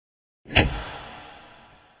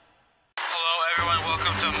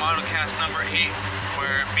welcome to MonoCast number 8,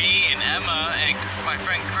 where me and Emma and my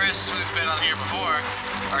friend Chris, who's been on here before,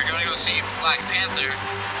 are going to go see Black Panther,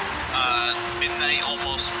 midnight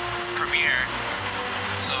almost premiere.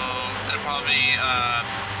 So it'll probably be, I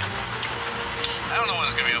don't know when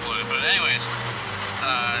it's going to be uploaded, but anyways,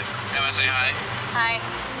 Emma, say hi. Hi.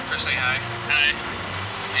 Chris, say hi. Hi.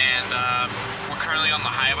 And we're currently on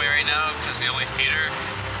the highway right now because the only theater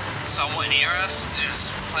somewhat near us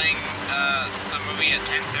is playing the movie at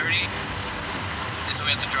 10:30, and so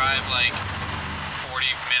we have to drive like 40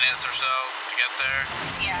 minutes or so to get there.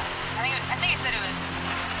 Yeah, I think it said it was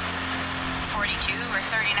 42 or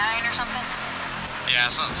 39 or something. Yeah,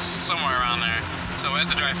 somewhere around there. So we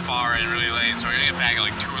have to drive far and really late, so we're gonna get back at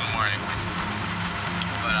like 2 in the morning.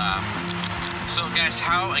 But so guys,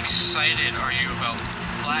 how excited are you about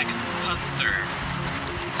Black Panther?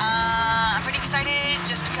 I'm pretty excited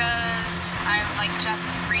just because I've like just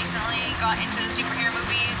recently got into superhero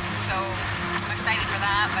movies, so I'm excited for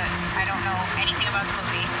that, but I don't know anything about the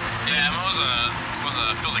movie. Yeah, Emma was a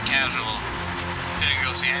filthy casual. Didn't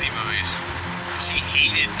go see any movies. She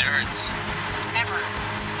hated nerds. Never.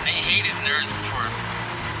 I hated nerds before.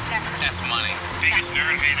 Never. That's money. Biggest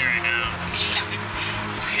nerd hater right now.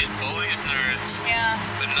 Hit bullies nerds. Yeah.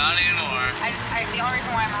 But not anymore. The only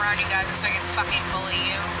reason why I'm around you guys is so I can fucking bully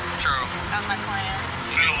you. True. That was my plan.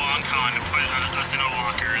 It's been a long con to put us in a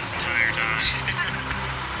locker this entire time.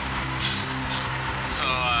 So,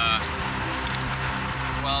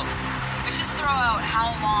 well, Let's just throw out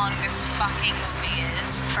how long this fucking movie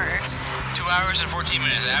is first. 2 hours and 14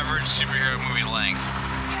 minutes, average superhero movie length.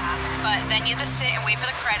 Yeah, but then you have to sit and wait for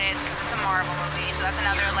the credits because it's a Marvel movie, so that's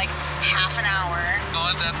another like half an hour. No,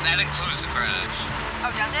 that includes the credits.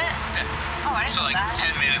 Oh, does it? Yeah. Oh, I didn't So know like that.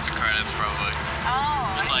 10 minutes of credits probably.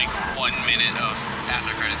 Oh, I And didn't like know that. 1 minute of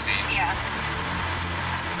after credit scene. Yeah.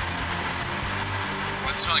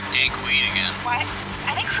 Why does it smell like dank weed again? Why?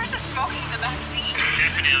 I think Chris is smoking in the back seat.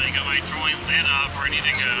 Definitely got my joint lit up, ready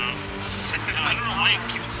to go. I don't know why it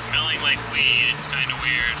keeps smelling like weed. It's kind of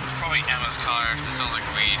weird. It's probably Emma's car. It smells like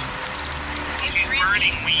weed. It's She's really-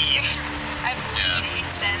 burning weed. I have Yeah. weed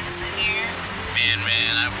incense in here.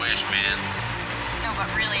 Man, I wish, man. No, but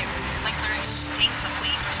really, it like literally stinks of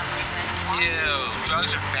weed for some reason. Why? Ew,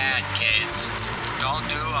 drugs are bad, kids. Don't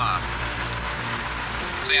do them.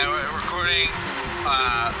 So yeah, we're recording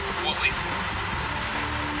what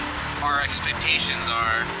our expectations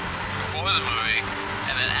are before the movie,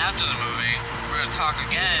 and then after the movie, we're gonna talk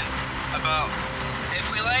again about if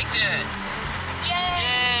we liked it.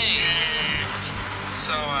 Yay! Yay!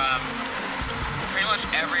 So pretty much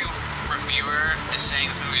every reviewer is saying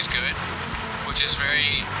this movie's good, which is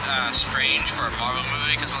very strange for a Marvel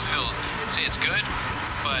movie because most people say it's good,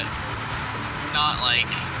 but not like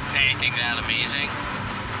anything that amazing.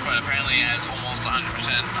 But apparently it has almost 100%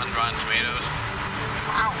 on Rotten Tomatoes,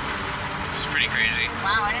 Wow. which is pretty crazy.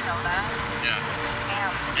 Wow, I didn't know that. Yeah.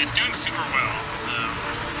 Damn. It's doing super well, so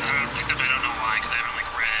except I don't know why, because I haven't like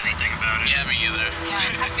read anything about it. Yeah, me either. Yeah,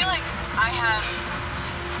 I feel like I have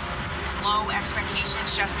low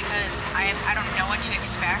expectations just because I don't know what to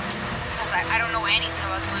expect, because I don't know anything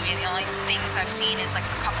about the movie. The only things I've seen is like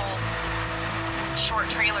a couple short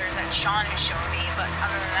trailers that Sean has shown me, but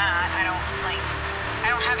other than that, I don't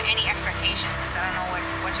have any expectations. I don't know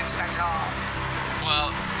what to expect at all.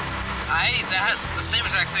 Well, the same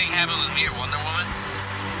exact thing happened with me at Wonder Woman,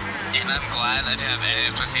 and I'm glad I didn't have any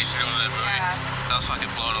expectation going to that movie. Yeah. I was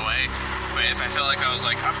fucking blown away. But if I felt like I was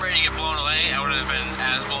like, I'm ready to get blown away, I wouldn't have been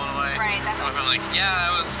as blown away. Right, that's I would have been like, yeah,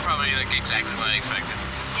 that was probably like exactly what I expected.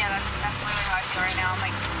 Yeah, that's literally how I feel right now. I'm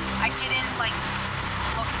like, I didn't like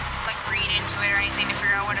read into it or anything to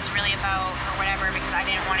figure out what it's really about or whatever, because I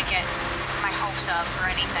didn't want to get my hopes up or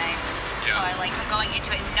anything. Yeah. So I'm going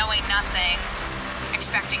into it knowing nothing,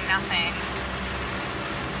 expecting nothing.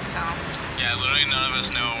 So Yeah, literally none of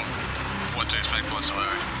us know what to expect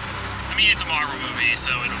whatsoever. I mean, it's a Marvel movie,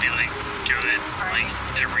 so it'll be like good, Right.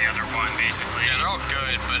 like every other one, basically. Yeah, they're all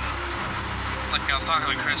good, but like I was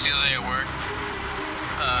talking to Chris the other day at work,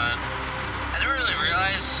 I never really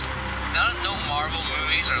realized no Marvel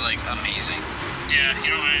movies are like amazing. Yeah,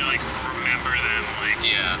 you don't really like remember them like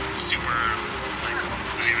Yeah. super. Like,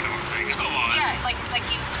 I don't even know what I'm saying. Go on. yeah, like it's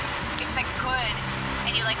like good,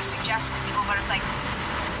 and you like suggest it to people, but it's like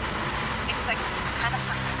kind of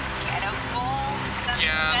forgettable. If that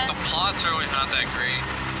Yeah, makes the sense. plots are always not that great.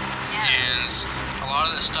 Yeah. And a lot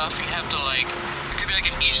of the stuff you have to like, it could be like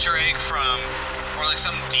an Easter egg from, or like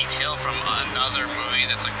some detail from another movie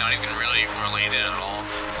that's like not even really related at all.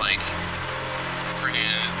 Like freaking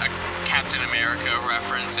a Captain America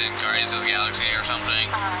reference in Guardians of the Galaxy or something.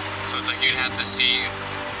 So it's like you'd have to see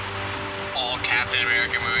all Captain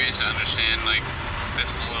America movies to understand like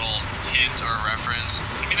this little hint or reference.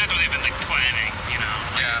 I mean, that's what they've been like planning, you know.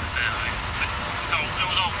 Like Yeah. I said, like, but it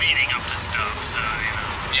was all leading up to stuff, so you know.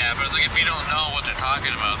 Yeah, but it's like if you don't know what they're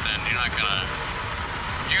talking about, then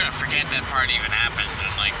you're gonna forget that part even happened.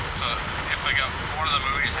 And like, so if like one of the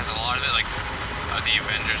movies has a lot of it, like the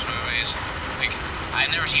Avengers movies, like I've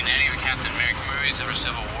never seen any of the Captain America movies ever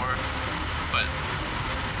Civil War, but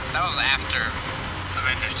that was after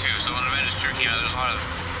Avengers 2. So when Avengers 2 came out, there's a lot of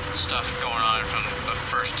stuff going on from the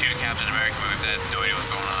first two Captain America movies that I had no idea what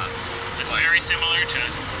was going on. It's like, very similar to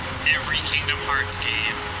every Kingdom Hearts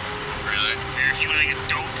game. Really? Where if you like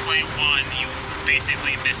don't play one, you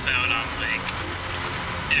basically miss out on like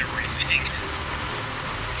everything.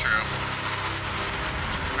 True.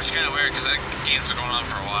 Which is kind of weird because that game's been going on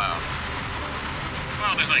for a while.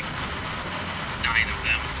 Well, there's like 9 of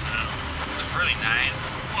them, so. There's really 9?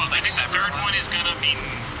 Well, Like I think the third ones? one is gonna be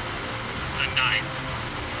the 9th.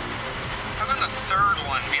 How come the third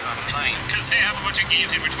one be the 9th? Because they have a bunch of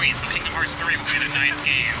games in between, so Kingdom Hearts 3 will be the 9th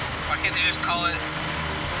game. Why can't they just call it,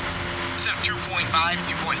 instead of 2.5,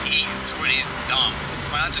 2.8, 2.8 is dumb.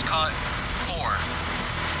 Why not just call it 4?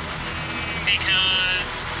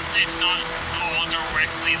 Because it's not all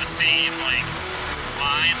directly the same, like,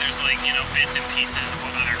 line. There's, like, you know, bits and pieces of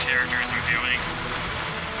what other characters are doing.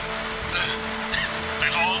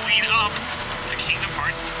 That all lead up to Kingdom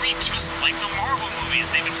Hearts 3, just like the Marvel movies.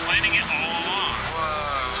 They've been planning it all along.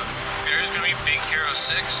 Whoa. There's gonna be Big Hero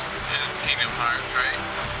 6 in Kingdom Hearts, right?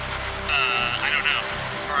 I don't know.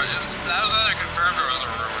 Or that was either confirmed or was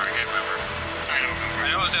a rumor, I can't remember. I don't remember. I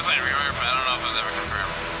know it was definitely a rumor, but I don't know if it was ever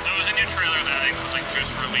confirmed. There was a new trailer that I think was, like,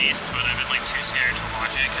 just released, but I've been, like, too scared to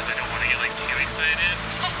watch it because I don't want to get, like, too excited.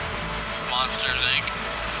 Monsters, Inc.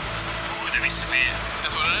 Ooh, that'd be sweet.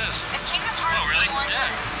 That's what it is. Is Kingdom Hearts Oh, really? the one Yeah.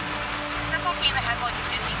 Is that game that has like the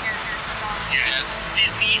Disney characters and stuff? Yeah, it's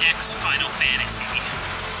Disney X Final Fantasy.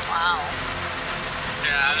 Wow.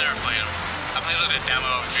 Yeah, I've never played them. I played like a demo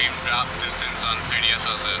of Dream Drop Distance on 3DS,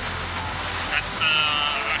 that was it. That's the...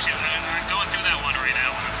 Actually, I'm going through that one right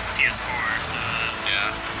now on the PS4, so...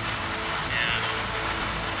 Yeah.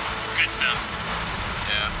 Yeah. It's good stuff.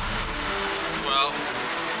 Yeah. Well,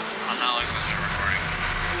 I'm not like this been recording.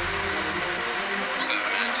 7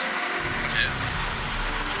 minutes. Yeah.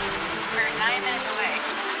 We're 9 minutes away.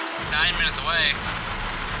 9 minutes away.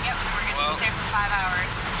 Yep, we're gonna Well- sit there for 5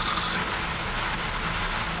 hours.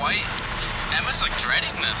 Why? Emma's like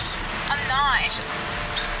dreading this. I'm not. It's just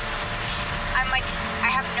I'm like I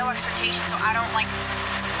have no expectations, so I don't like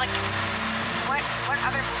what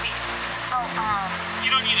other movie? Oh, You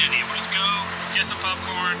don't need any. We'll just go, get some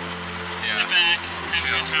popcorn, sit back, have a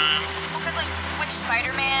Chill. good time. well, because like with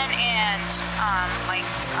Spider-Man and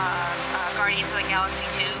Guardians of the Galaxy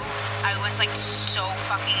 2, I was like so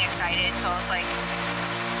fucking excited. So I was like,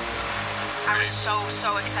 I was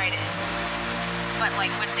so excited. But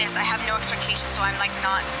like with this, I have no expectations, so I'm like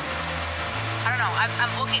not. I don't know.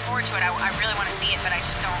 I'm looking forward to it. I really want to see it, but I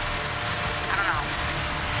just don't. I don't know.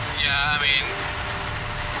 Yeah, I mean,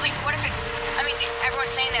 Cause like, what if it's? I mean,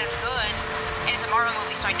 everyone's saying that it's good, and it's a Marvel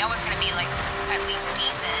movie, so I know it's gonna be like at least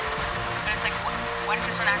decent. But it's like, what if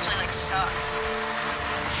this one actually like sucks?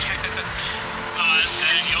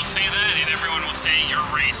 Then you'll say that, and everyone will say you're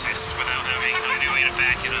racist without having any way to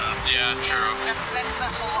back it up. yeah, true. That's the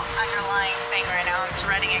whole underlying thing right now. I'm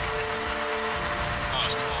dreading it because it's Oh,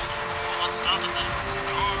 it's cold. Let's stop at the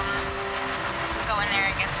store. go in there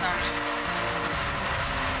and get some.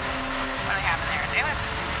 What do they have in there? They have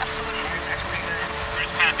a food in there. It's actually pretty good. We're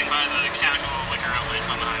just passing by the casual liquor outlets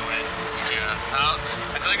on the highway. Yeah.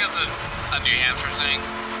 I feel like that's a New Hampshire thing.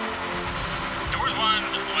 There was one,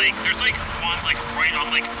 like, there's like ones like right on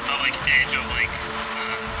like the like edge of like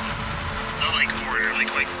the like border, like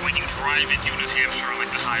when you drive into New Hampshire on like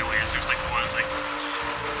the highways, there's like ones like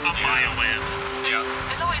a mile in. Yeah.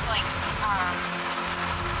 There's always like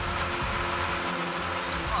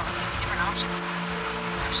well, it's gonna be different options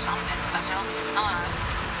or something. What the hell? Or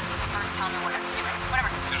just tell me what it's doing. Whatever.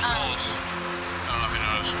 There's tolls. I don't know if you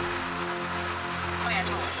noticed. Oh yeah,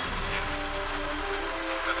 tolls.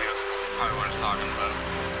 I think that's probably what it's talking about.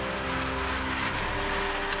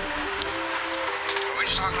 What were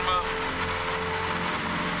you talking about?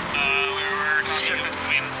 We were talking about, I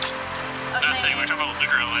mean, nothing. We were talking about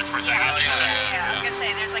liquor outlets for a second. Yeah, Yeah. I was gonna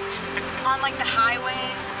say there's like on like the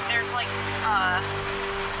highways there's like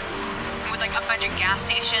with like a bunch of gas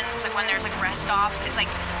stations, like when there's like rest stops, it's like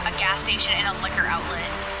a gas station and a liquor outlet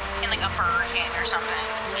in like a Burger King or something.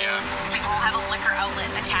 Yeah. So they all have a liquor outlet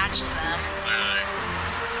attached to them. Literally.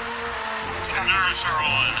 Nurse are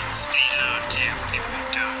all state-owned too, for people who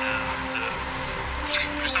don't know. So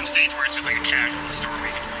there's some States where it's just like a casual store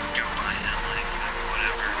where you can just like go buy it, like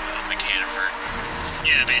whatever. Like Hannaford.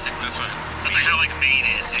 Yeah, basically. That's like how like Maine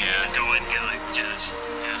is. You Yeah. can go in and get like yeah.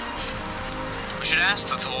 We should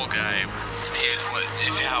ask the toll guy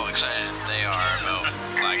how excited they are about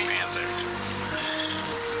Black Panther.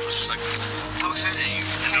 It's just like, how excited are you?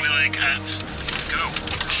 And they'll be like, go.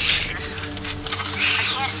 I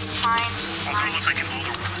can't find. Also, it looks like an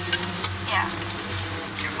older one. Yeah.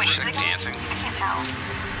 Wait, She's like dancing. I can't tell.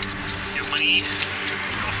 You have money.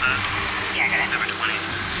 All set. Yeah, I got it. Number 20.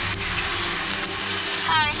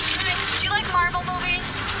 Hi. Do you like Marvel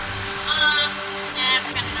movies? It's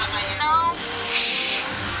kind of not my area. No.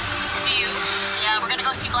 Do you? Yeah, we're gonna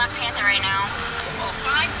go see Black Panther right now. Well,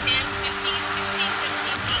 5, 10, 15, 16,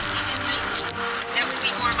 17, 18, and 19. That would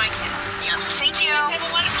be more my kids. Yeah. Thank you. Have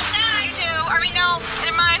a wonderful time. You too. Or we no,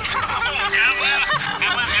 never mind.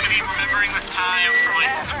 Emma's gonna be remembering this time for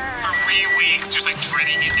like 3 weeks, just like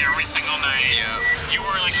dreading it every single night. Yeah. You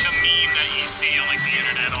were like the meme that you see on like the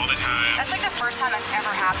internet all the time. That's like the first time that's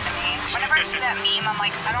ever happened to me. Whenever I see that meme, I'm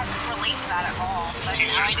like, I don't relate to that at all. But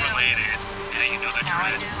She's now just I do. related. Yeah, you know the Now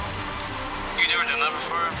I dread. do. You never done that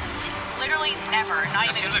before? Literally never. Not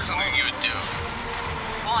That even. seems like something you would do.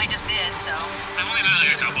 Well, I just did, so. I've only done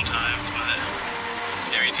it like a couple times, but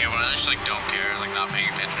Yeah, me too. When I just like don't care, like not paying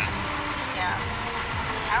attention. Yeah.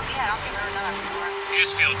 I don't think I've ever done that before. you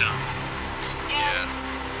just feel dumb. Yeah.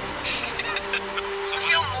 I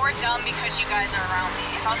feel more dumb because you guys are around me.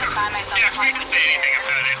 If I was like by myself, Yeah, I if you probably didn't say wouldn't anything care.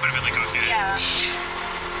 about it, it would have been like, okay. Yeah.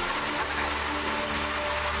 That's okay.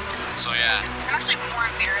 So yeah, I'm actually more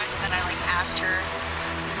embarrassed that I like asked her.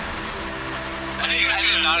 I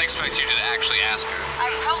did not expect you to actually ask her. I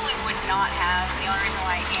probably would not have. The only reason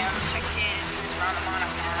why I did is because we're on the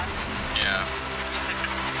MonoCast. Yeah.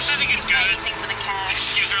 I think it's good. Anything for the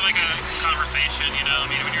cash. Gives her like a conversation, you know. I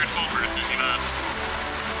mean, when you're a toll person, you know,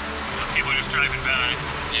 people are just driving by.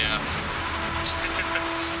 Yeah.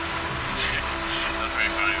 That's pretty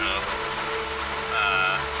funny though.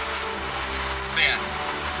 So yeah.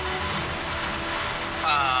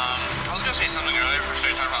 I was gonna say something earlier before I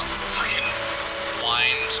started talking about fucking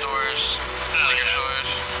wine stores, liquor yeah. stores.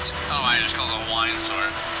 I don't know why I just called it a wine store,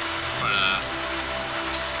 but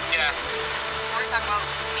yeah. We're talking about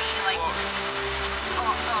me, like.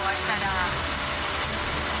 I said,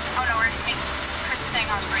 oh no, Chris was saying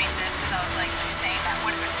I was racist because I was like saying that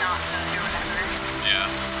what if it's not good or whatever. Yeah.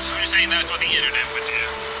 So you're saying that's what the internet would do?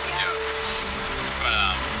 Yeah. But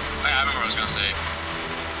I remember what I was gonna say.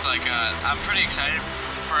 It's like I'm pretty excited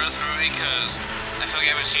for this movie because I feel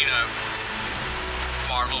like I haven't seen a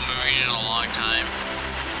Marvel movie in a long time.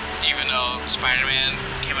 Even though Spider-Man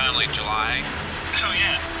came out in like July. Oh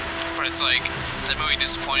yeah. But it's like that movie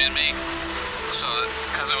disappointed me. So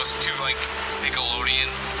because it was too like Nickelodeon,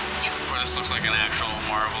 where this looks like an actual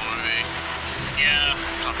Marvel movie. Yeah.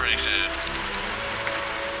 So I'm pretty excited.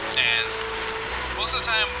 And most of the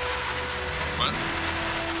time, what?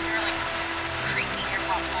 You're like creaking your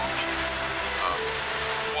pops on.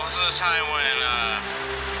 Most of the time when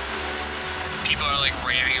people are like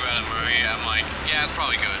raving about a movie, I'm like, yeah, it's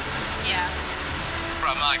probably good. Yeah.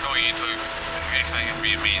 But I'm not going into it expecting it to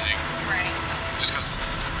be amazing. Right. Just because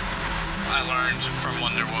I learned from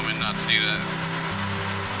Wonder Woman not to do that.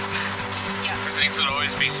 Yeah. Because things would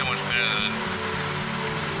always be so much better than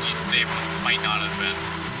they might not have been.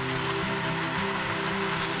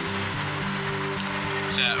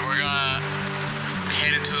 So yeah, we're gonna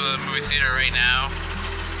head into the movie theater right now,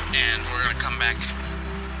 and we're gonna come back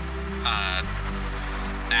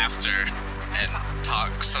after and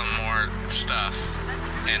talk some more stuff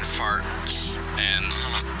and farts and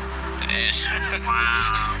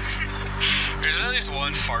Wow. there's at least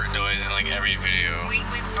one fart noise in like every video, We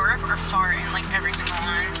burp or fart in like every single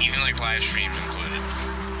one. even like live streams included.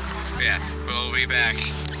 So yeah, we'll be back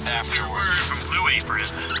afterward. From Blue Apron.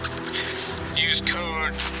 Use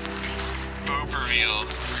code BOOPREVEALED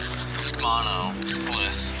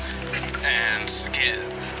Monolith and get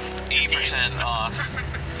 8% off,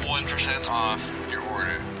 1% off your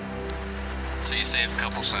order. So you save a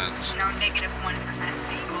couple cents. No, negative 1%,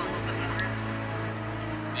 so you go a little bit more.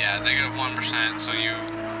 Yeah, negative 1%, so you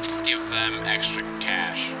give them extra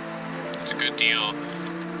cash. It's a good deal.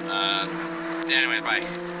 Anyways, bye.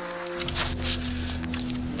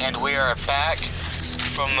 And we are back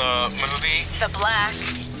from the movie. The Black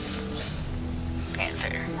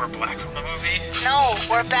Panther. We're black from the movie. No,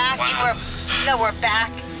 we're back. Wow. We're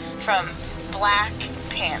back from Black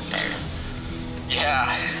Panther. Yeah.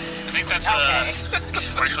 I think that's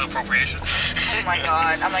Okay. racial appropriation. Oh my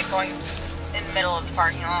god, I'm like going in the middle of the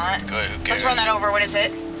parking lot. Good. Let's run that over. What is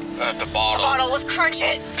it? The The bottle. bottle. Let's crunch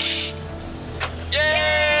it.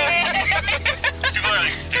 Yay! People are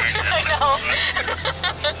like staring at I them. know.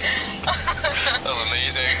 That was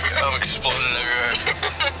amazing. I'm exploding everywhere.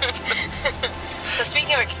 So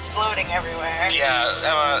speaking of exploding everywhere. Yeah,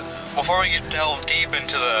 Emma, before we delve deep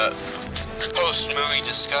into the post-movie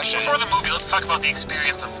discussion. Before the movie, let's talk about the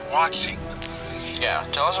experience of watching. Yeah,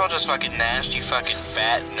 tell us about this fucking nasty fucking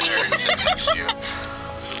fat nerd sitting next to you.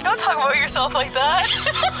 Don't talk about yourself like that.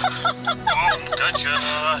 Boom, gotcha.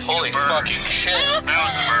 Holy Bird. fucking shit. That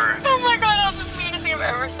was a bird. Oh my god, that was the meanest thing I've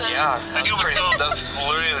ever said. Yeah, That dude was dumb. that's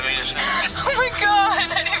literally the meanest thing. Oh my god,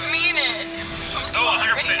 I didn't mean it. I'm No,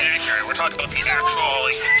 sorry. 100% accurate. We're talking about the actual,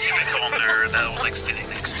 like, typical nerd that was, like, sitting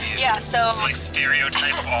next to you. Yeah, so Like,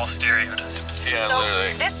 stereotype of all stereotypes. Yeah, so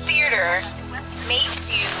literally. this theater makes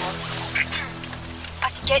you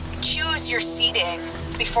choose your seating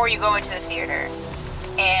before you go into the theater.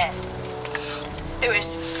 And there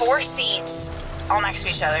was 4 seats all next to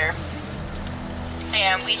each other.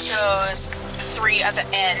 And we chose 3 at the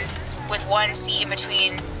end with 1 seat in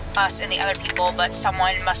between us and the other people, but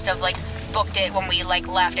someone must have like booked it when we like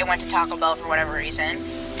left and went to Taco Bell for whatever reason.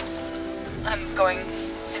 I'm going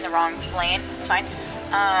in the wrong lane. It's fine.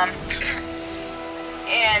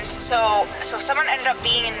 And so someone ended up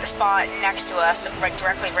being in the spot next to us, like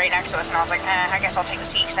directly right next to us, and I was like, I guess I'll take the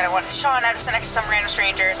seat because I don't want Sean. I have to sit next to some random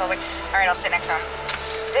stranger. So I was like, all right, I'll sit next to him.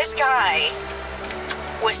 This guy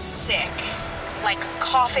was sick, like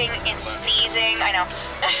coughing and sneezing. I know,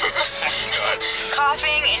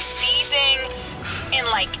 coughing and sneezing, and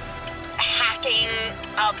like hacking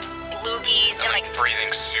up loogies and like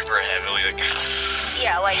breathing super heavily. Like,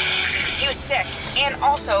 yeah, like he was sick, and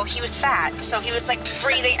also he was fat, so he was like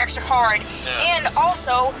breathing extra hard, and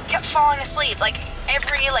also kept falling asleep like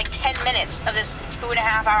every like 10 minutes of this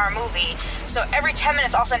 2.5-hour movie. So every 10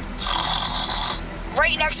 minutes, all of a sudden,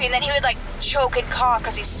 right next to me, and then he would like choke and cough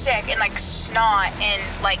because he's sick, and like snot and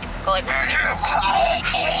like go like,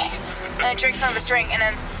 and then drink some of his drink, and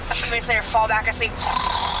then a few minutes later fall back asleep.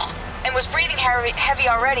 And was breathing heavy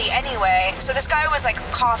already anyway. So this guy was like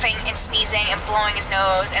coughing and sneezing and blowing his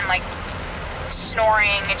nose and like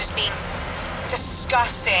snoring and just being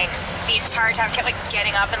disgusting the entire time. Kept like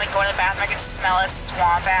getting up and like going to the bathroom. I could smell his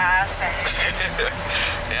swamp ass. And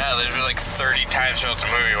yeah, there's been like 30 times throughout the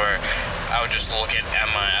movie where I would just look at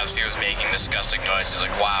Emma as he was making disgusting noises,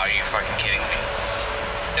 like, wow, are you fucking kidding me?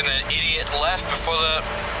 And the idiot left before the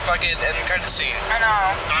fucking end credit scene. I know.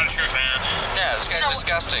 Not a true fan. Yeah, this guy's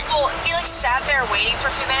disgusting. Well, he like sat there waiting for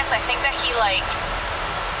a few minutes. I think that he like,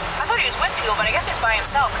 I thought he was with people, but I guess he was by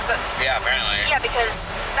himself. Yeah, apparently. Yeah,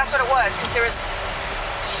 because that's what it was. Because there was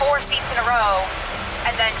 4 seats in a row,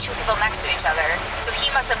 and then 2 people next to each other. So he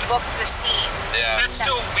must have booked the seat. Yeah. That's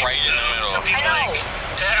still weird, right in the middle. To be I know. like,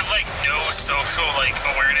 to have like no social like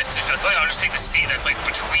awareness. To just be like, I'll just take the seat that's like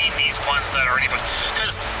between these ones that are already booked.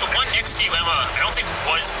 Because the one next to you, Emma, I don't think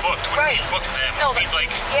was booked when we booked them. No, which means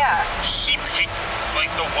like, yeah. he picked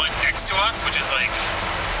like the one next to us, which is like,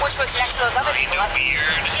 Which was next to those other kind people. of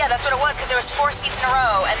weird. Yeah, that's what it was, because there was 4 seats in a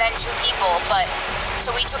row and then 2 people, but so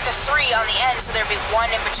we took the 3 on the end, so there'd be 1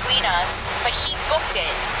 in between us, but he booked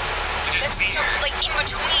it. Which is So, weird. like, in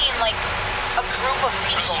between, like, a group of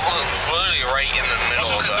It was people. literally right in the middle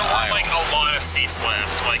Also, of because the there weren't aisle. like a lot of seats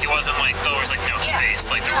left. Like it wasn't like there was like no Yeah.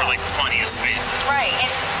 space. Like there were like plenty of spaces. Right,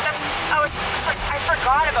 and that's, I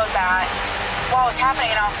forgot about that while it was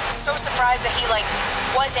happening, and I was so surprised that he, like,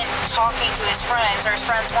 wasn't talking to his friends, or his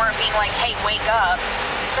friends weren't being like, hey, wake up.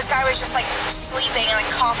 This guy was just, like, sleeping and, like,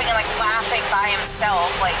 coughing and, like, laughing by himself,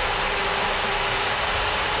 like,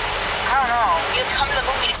 I don't know. He would come to the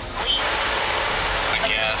movie to sleep. I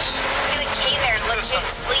guess. He, like, came there to legit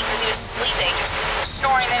sleep because he was sleeping, just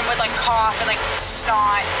snoring, then would, like, cough and, like,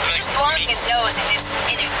 snot. He was blowing his nose in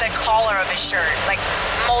the collar of his shirt, like,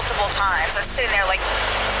 multiple times. I was sitting there, like,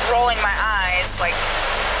 rolling my eyes, like,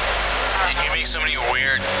 He makes so many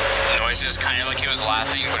weird noises, kind of like he was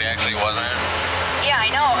laughing, but he actually wasn't. yeah, I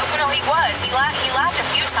know. No, he was. He laughed a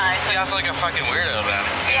few times, He but laughed like a fucking weirdo, man.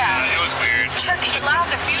 yeah. It was weird. He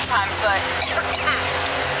laughed a few times, but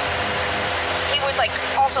he would, like,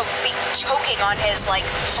 also be choking on his, like,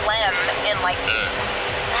 phlegm and, like,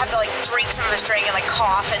 have to, like, drink some of his drink and, like,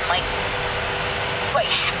 cough and, like,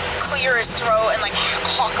 clear his throat and, like,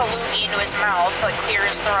 hawk a loogie into his mouth to, like, clear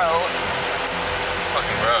his throat.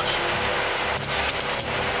 Fucking gross.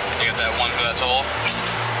 You get that one for that toll?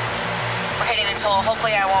 We're hitting the toll.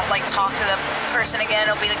 Hopefully I won't, like, talk to the person again.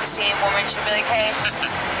 It'll be, like, the same woman. She'll be like, hey.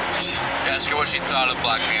 Ask her what she thought of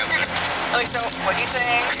Black Panther. Like, so, what do you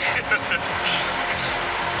think?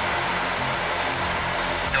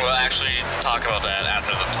 And we'll actually talk about that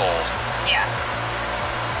after the toll. Yeah.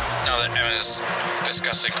 Now, now that Emma's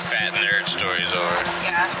discussing fat nerd stories over.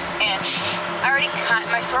 Yeah, and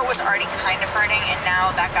my throat was already kind of hurting, and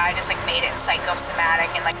now that guy just like made it psychosomatic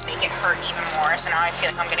and like make it hurt even more. So now I feel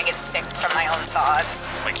like I'm gonna get sick from my own thoughts.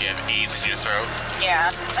 Like you have AIDS in your throat. Yeah.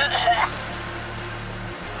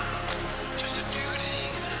 Just a duty.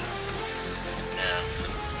 Yeah.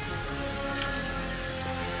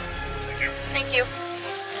 Thank you.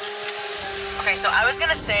 Okay, so I was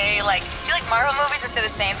gonna say, like, do you like Marvel movies and say the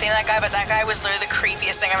same thing to that guy, but that guy was literally the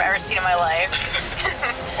creepiest thing I've ever seen in my life.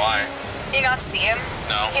 Why? Did you not see him?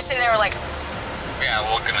 No. He's sitting there like, Yeah,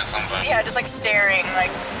 looking at something. yeah, just like staring,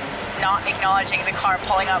 like not acknowledging the car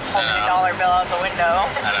pulling up, holding a dollar bill out the window.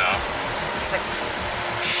 I know. He's like,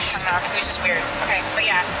 I don't know, he was just weird. Okay, but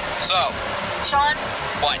yeah. So, Sean,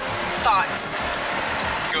 what? thoughts?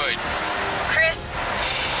 Good. Chris,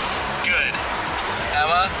 Good.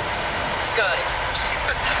 Emma? good.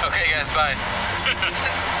 Okay, guys, bye.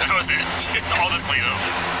 That was it. All this later.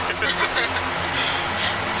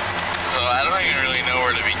 So, I don't even really know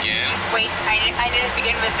where to begin. Wait, I need to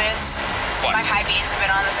begin with this. What? My high beams have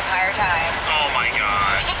been on this entire time. Oh my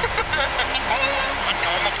god. A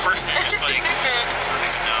normal person just like, I don't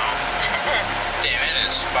even know. Damn, it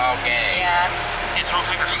is foggy. Yeah. It's wrong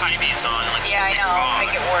to have your high beams on. Like, Yeah, I thick know. fog.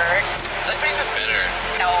 Make it worse. That makes it better.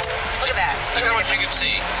 No. Look at that. Look how much you can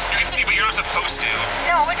see. You can see, but you're not supposed to.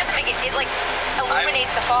 No, it doesn't make it. It like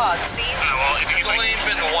illuminates the fog. See? Oh, well, if There's it's like, only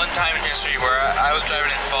been one time in history where I was driving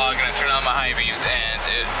in fog and I turned on my high beams and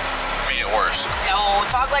it made it worse. No,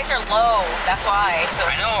 fog lights are low. That's why. So.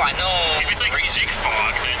 I know. if it's like thick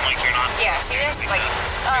fog, then like you're not. Yeah. See this? Like,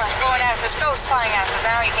 It's it's going out. There's ghosts flying out, but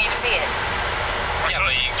now you can't even see it. Yeah,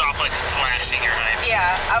 but you stop like flashing your high beams.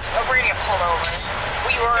 Yeah. We're gonna get pulled over.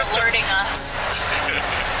 You were alerting us.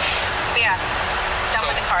 But yeah. Done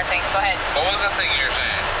with the car thing. Go ahead. What was the thing you were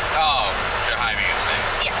saying? Oh, the high beams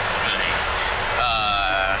thing. Yeah.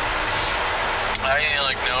 I didn't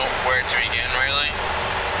like know where to begin really.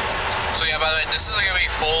 So yeah, by the way, this is gonna be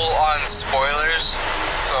full on spoilers.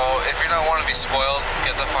 So if you don't want to be spoiled,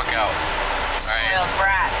 get the fuck out. Spoiled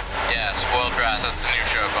brats. Yeah, Spoiled Brats. That's the new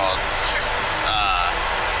show called.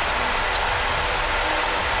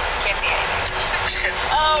 Can't see anything.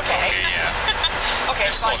 Okay. Yeah. Okay,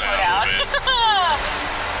 Just slow slow down. down a little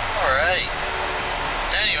All right.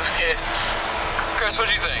 Anyways, Chris, what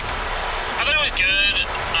do you think? I thought it was good.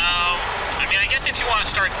 I mean, I guess if you want to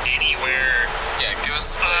start anywhere, Yeah, give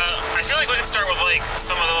us the place. I feel like we can start with like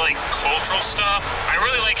some of the like cultural stuff. I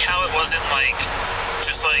really like how it wasn't like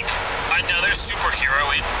just like another superhero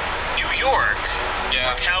in New York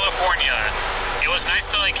Yeah. or California. It was nice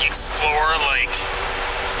to like explore like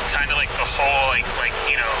kind of like the whole like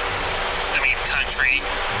you know, I mean country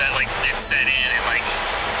that like it's set in and like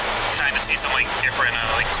kind of see some like different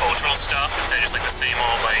like cultural stuff instead of just like the same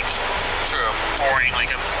old like True. boring like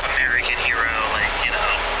American hero, like, you know.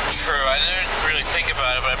 True. I didn't really think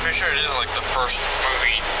about it, but I'm pretty sure it is like the first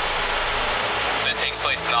movie that takes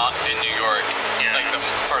place not in New York. Yeah. Like the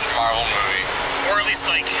first Marvel movie. Or at least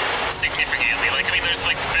like significantly. Like, I mean, there's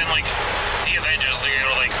like been like the Avengers, you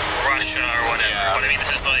know, like Russia or whatever. Yeah. But I mean,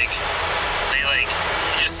 this is like they like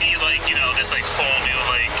you see like, you know, this like whole new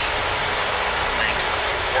like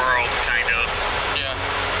world kind of. Yeah.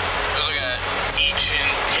 It was like an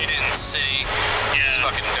ancient hidden city. Yeah. It's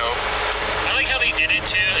fucking dope. I like how they did it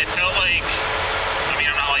too. It felt like, I mean,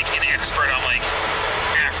 I'm not like an expert on like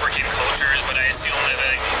African cultures, but I assume that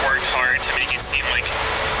they worked hard to make it seem like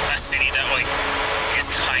a city that like is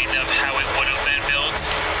kind of how it would have been built.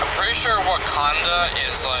 I'm pretty sure Wakanda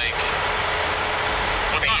is like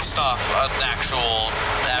based off an actual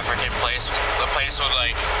African place. A place with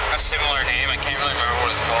like a similar name. I can't really remember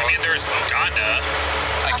what it's called. I mean, there's Uganda.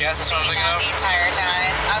 I guess that's what I'm thinking of. The entire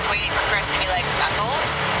time, I was waiting for Chris to be like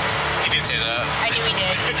Knuckles. He did say that. I knew he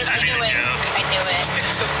did. I made a joke. I knew it.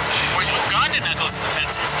 Which Uganda Knuckles is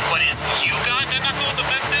offensive, but is Uganda Knuckles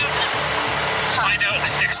offensive? Find out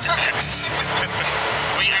next time.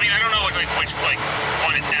 But I mean, I don't know which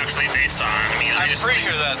one it's actually based on. I mean, I'm pretty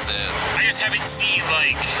sure that's it. I just haven't seen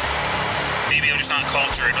like, maybe I'm just not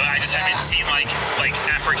cultured, but I just haven't seen like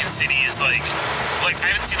African cities like I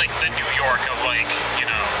haven't seen like the New York of like, you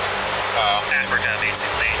know, Africa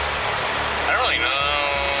basically. I don't really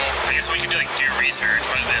know. I guess we could do research,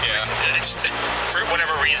 but it's like, it's just, for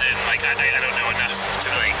whatever reason, like I don't know enough to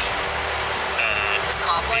like Is this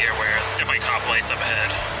cop be lights? aware. It's definitely cop lights up ahead.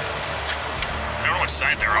 I don't know which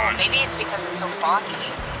side they're on. Maybe it's because it's so foggy.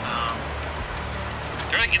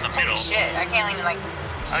 They're like in the Holy middle. shit, I can't even like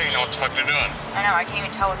I don't even know what the fuck they're doing. I know, I can't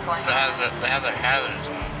even tell what's going on. They have their hazards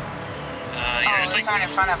on. Yeah, there's just like someone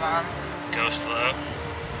in front of them. go slow.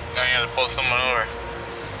 Now you have to pull someone over.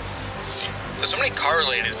 there's so many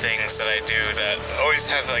car-related things that I do that always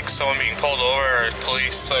have like someone being pulled over or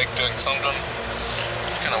police like doing something.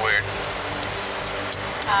 It's kind of weird.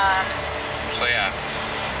 So yeah.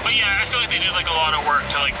 But yeah, I feel like they did like a lot of work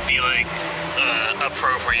to like be like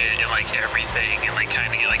appropriate in like everything and like kind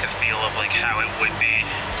of get like a feel of like how it would be.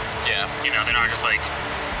 Yeah. You know, they're not just like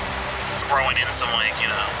throwing in some like, you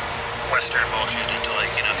know, Western bullshit into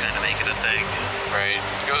like, you know, kind of make it a thing. Right.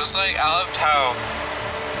 It was like, I loved how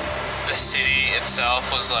the city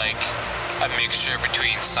itself was like a mixture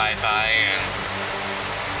between sci-fi and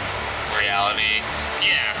reality.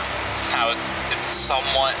 Yeah. How it's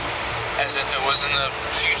somewhat as if it was in the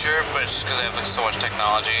future, but it's just because they have like so much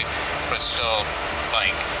technology, but it's still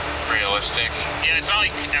like realistic. Yeah, it's not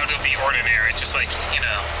like out of the ordinary. It's just like, you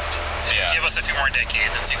know, give us a few more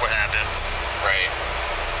decades and see what happens. Right.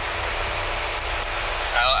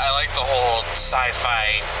 I like the whole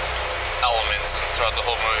sci-fi elements throughout the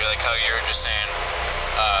whole movie, like how you were just saying.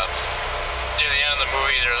 Near the end of the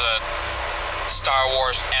movie, there's a Star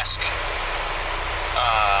Wars-esque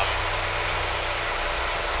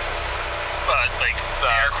like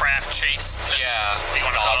the aircraft chase. Yeah, what you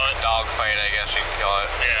want to call it? Dog fight, I guess you could call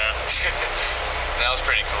it. Yeah. That was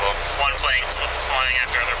pretty cool. One plane flying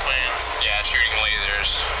after other planes. Yeah, shooting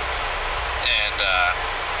lasers. And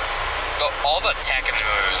all the tech in the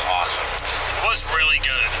movie was awesome. It was really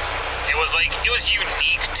good. It was like, it was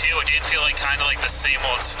unique too. It didn't feel like kind of like the same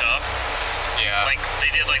old stuff. Yeah. Like they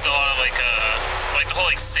did like a lot of like the whole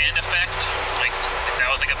like sand effect. Like that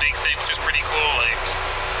was like a big thing, which was pretty cool. Like.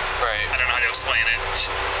 Right. I don't know how to explain it.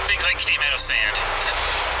 Things like came out of sand.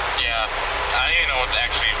 Yeah. I don't even know what it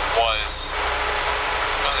actually was.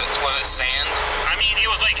 Was it sand? I mean, it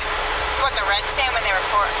was like... What, the red sand when they were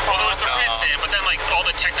pouring? Well, there was the red sand, but then like all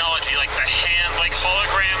the technology, like the hand, like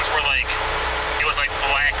holograms were like... It was like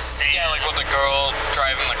black sand. Yeah, like with the girl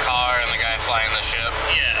driving the car and the guy flying the ship.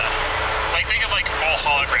 Yeah. Like think of like all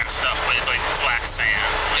hologram stuff, but it's like black sand.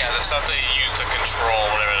 Yeah, the stuff they use to control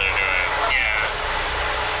whatever they're doing. Yeah.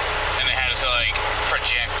 To like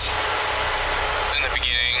project in the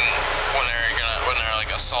beginning when they're like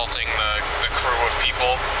assaulting the crew of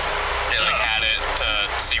people, they like had it to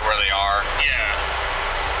see where they are. Yeah.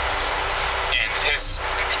 And his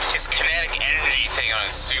kinetic energy thing on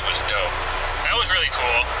his suit was dope. That was really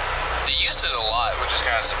cool. They used it a lot, which is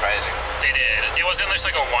kind of surprising. They did. It wasn't just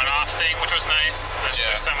like a one-off thing, which was nice.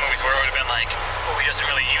 There's some movies where it would have been like, oh, he doesn't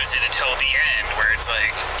really use it until the end, where it's like,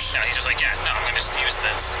 no, he's just like, yeah, no, I'm gonna just use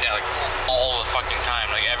this. Yeah, like all the fucking time.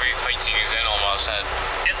 Like every fight scene he's in almost had.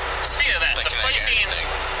 And speaking of that, the fight scenes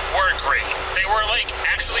were great. They were like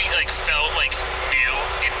actually like felt like new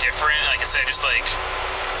and different. Like I said, just like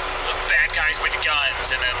bad guys with guns,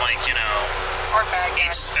 and then like, you know, or bad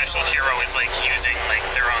guys. Each special hero is like using like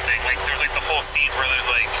their own thing. Like there's like the whole scenes where there's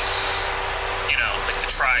like, you know, like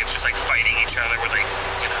the tribes just like fighting each other with like,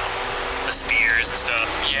 you know, the spears and stuff.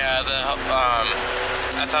 Yeah,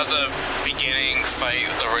 I thought the beginning fight,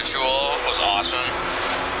 the ritual, was awesome.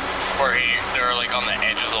 Where they were like on the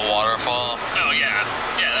edge of the waterfall. Oh yeah,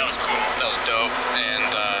 yeah, that was cool. That was dope,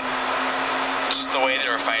 and just the way they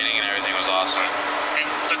were fighting and everything was awesome. And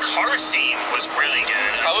the car scene was really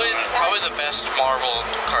good. Probably the best Marvel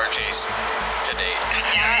car chase to date.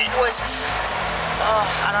 Yeah, it was.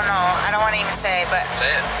 I don't know. I don't want to even say, but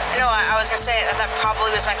say it. No, I was gonna say that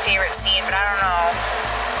probably was my favorite scene, but I don't know.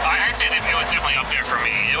 I'd say that it was definitely up there for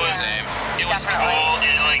me. It was. Same. It was Definitely. cool.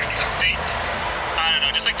 It, like they, I don't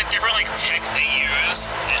know, just like the different like tech they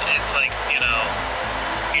use. It like, you know,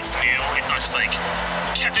 it's new. It's not just like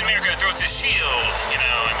Captain America throws his shield, you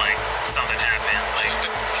know, and like something happens. Like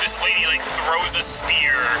this lady like throws a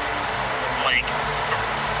spear like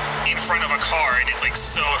in front of a car, and it's like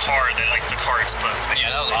so hard that like the car explodes.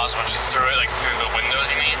 Yeah, that was awesome when she threw it like through the windows.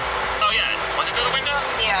 You mean? Oh yeah, was it through the window?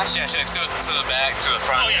 Yeah. Yeah, she like threw it to the back, to the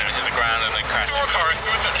front, and hit the ground, and then crashed. Through a car,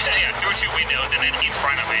 through the through two windows, and then in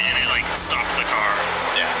front of it, and it like stopped the car.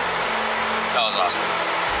 Yeah, that was awesome.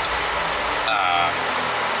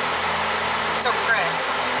 So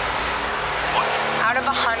Chris, What? out of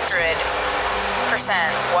 100%,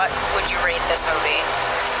 what would you rate this movie?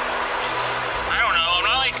 I don't know. I'm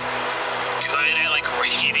not like good at like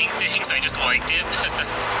rating things. I just liked it.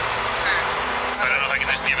 So I don't know if I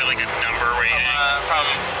can just give it like a number rating. From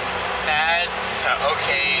bad to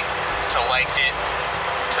okay to liked it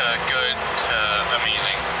to good to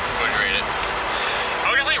amazing. What would you rate it?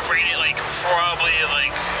 I would definitely rate it like probably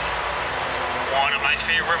like one of my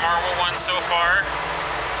favorite Marvel ones so far.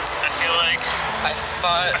 I feel like I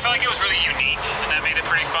felt like it was really unique, and that made it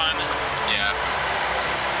pretty fun. Yeah.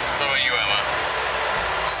 What about you, Emma?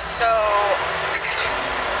 So,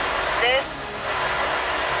 this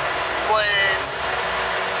was is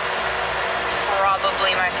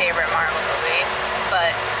probably my favorite Marvel movie,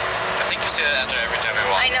 but I think you say that after every time we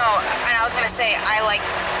watch. I know, and I was gonna say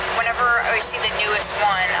whenever I see the newest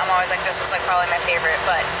one, I'm always like, this is like probably my favorite.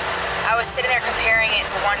 But I was sitting there comparing it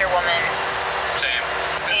to Wonder Woman, Same.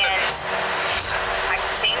 and I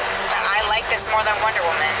think that I like this more than Wonder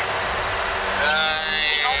Woman.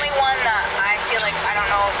 The only one that I feel like I don't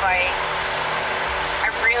know if I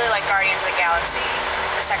really like Guardians of the Galaxy,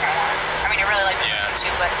 the second one. I mean, I really like the first one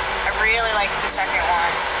too, but I really liked the second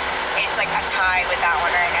one. It's like a tie with that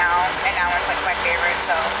one right now, and that one's like my favorite.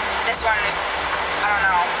 So this one is, I don't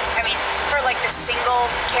know. I mean, for like the single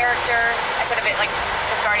character instead of it like,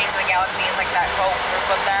 because Guardians of the Galaxy is like that whole group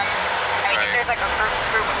of them. I mean, there's like a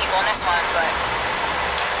group of people in this one, but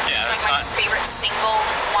like my favorite single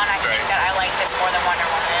one, I think that I like this more than Wonder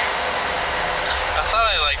Woman. I thought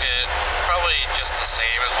I liked it probably just the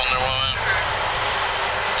same as Wonder Woman.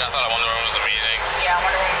 Yeah, I thought Wonder Woman was amazing. Yeah,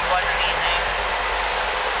 Wonder Woman was amazing.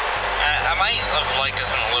 I might have liked this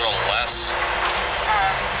one a little less.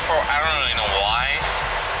 I don't really know why.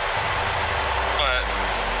 But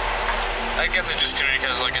I guess it just could be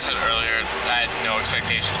because, like I said earlier, I had no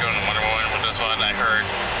expectations going to Wonder Woman. With this one, I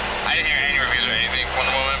didn't hear any reviews or anything for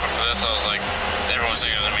Wonder Woman, but for this, I was like, everyone was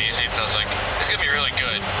saying it was amazing. So I was like, it's gonna be really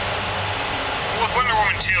good. With Wonder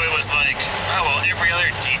Woman 2, it was like, oh, well, every other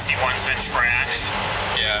DC one's been trash.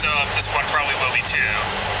 Yeah. So this one probably will be too.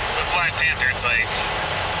 With Black Panther, it's like,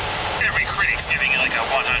 every critic's giving it like a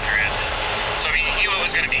 100. So, I mean, you knew it was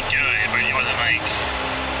going to be good, but it wasn't like,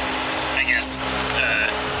 I guess,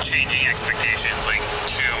 changing expectations like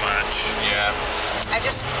too much. Yeah. I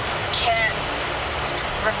just can't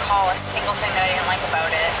recall a single thing that I didn't like about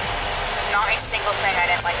it. Not a single thing I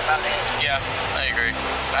didn't like about it. Yeah, I agree.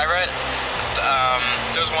 I read,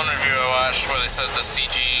 there was one review I watched where they said the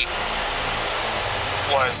CG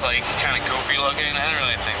was like kind of goofy looking. I didn't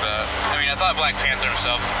really think that. I mean, I thought Black Panther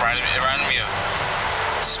himself reminded me of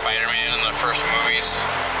Spider-Man in the first movies.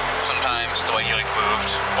 Sometimes the way he like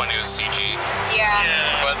moved when he was CG. Yeah.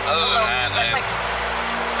 But other than that,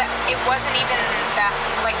 it wasn't even that.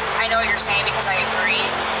 Like, I know what you're saying because I agree.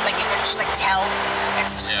 Like, you can just like tell.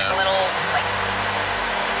 It's just like a little like,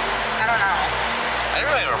 I don't know. I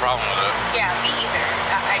didn't really have a problem with it. Yeah, me either.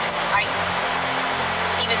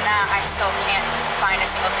 Even that, I still can't find a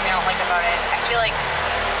single thing I don't like about it. I feel like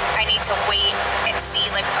I need to wait and see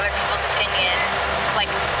like other people's opinion, like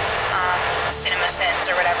CinemaSins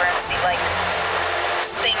or whatever, and see like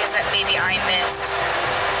things that maybe I missed.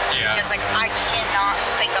 Yeah. Because like I cannot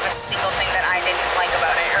think of a single thing that I didn't like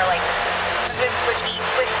about it, or like just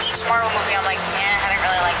with each Marvel movie, I'm like, I didn't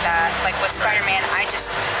really like that. Like with Spider-Man, I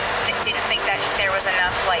just didn't think that there was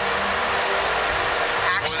enough like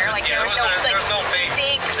action, or like there was no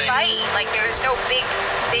big fight. Like there was no big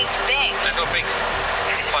thing. There's no big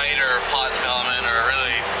fight or plot development or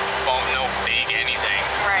really no big anything.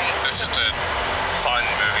 Right. It was just a fun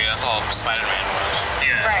movie. That's all Spider-Man was.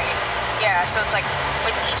 Yeah. Right. Yeah. So it's like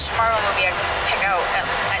with each Marvel movie, I can pick out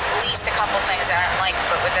at least a couple things that I don't like,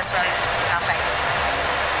 but with this one, nothing.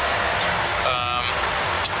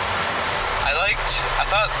 I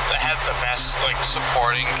thought it had the best like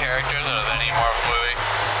supporting characters out of any Marvel movie.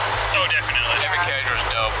 Oh, definitely. Every character was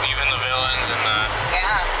dope, even the villains and the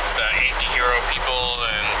anti-hero people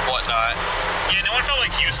and whatnot. Yeah, no one felt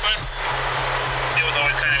like useless. It was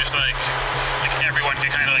always kind of just like everyone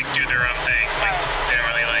could kind of like do their own thing. Like they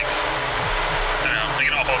didn't really like, I don't know,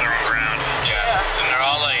 they could all hold their own ground. Yeah. And they're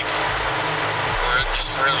all like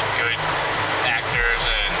just really good actors,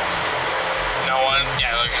 and no one,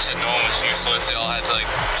 like you said, no one was useless. They all had like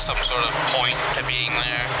some sort of point to being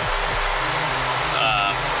there.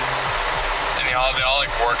 And they all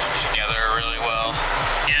like worked together really well.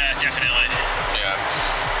 Yeah, definitely. Yeah.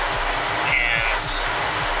 And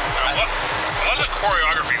a lot of the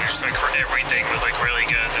choreography was just like for everything was like really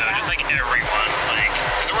good though. Just like everyone, like,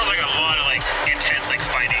 because there were like a lot of like intense like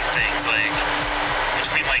fighting things, like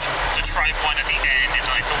between like the tribe one at the end and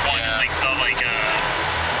like the one like the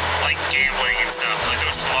like gambling and stuff. Like there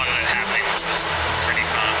was just a lot of that happening, which was pretty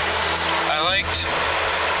fun. I liked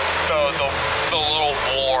the little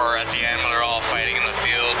war at the end when they're all fighting in the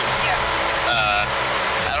field. Yeah.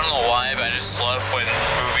 I don't know why, but I just love when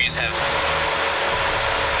movies have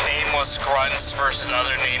nameless grunts versus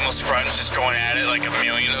other nameless grunts just going at it, like a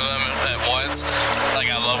million of them at once. Like,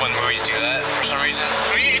 I love when movies do that for some reason.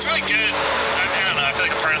 I mean, it's really good. I don't know. I feel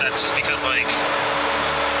like a part of that's just because, like,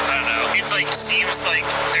 I don't know. It's like, it seems like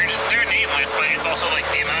they're nameless, but it's also like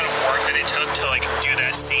the amount of work that it took to like do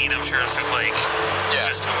that scene. I'm sure it took like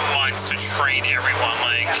just months to train everyone.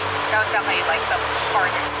 Like, that was definitely like the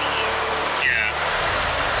hardest scene. Yeah.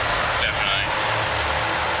 Definitely.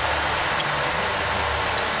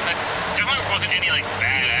 wasn't any like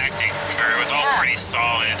bad acting for sure. It was all pretty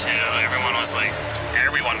solid too. Everyone was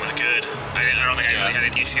good. I don't think I really had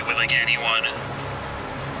an issue with like anyone.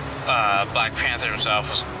 Black Panther himself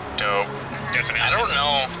was dope. Definitely. I don't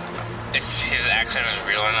know if his accent is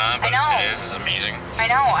real or not, but if it is, it's amazing. I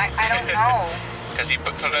know. I don't know. Because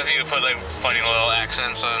sometimes he would put like funny little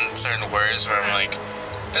accents on certain words where I'm like,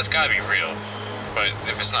 that's gotta be real. But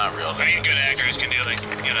if it's not real, then I mean, good actors can do like,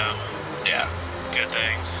 you know, good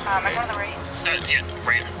things. Am I going to the right? Yeah,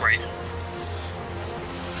 right.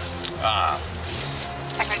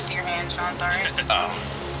 I couldn't see your hand, Sean. Sorry. Oh.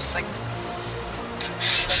 Just like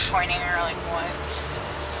pointing or like what?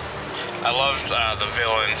 I loved the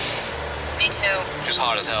villain. Me too. He was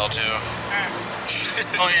hot as hell too.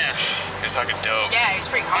 Oh yeah, He's fucking dope. Yeah, he was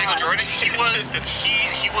pretty hot. Michael Jordan. He was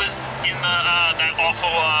in the that awful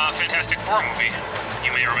Fantastic Four movie. You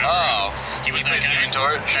may remember. Oh, he was that played guy. Human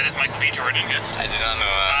Torch? That is Michael B. Jordan. Yes. I did not know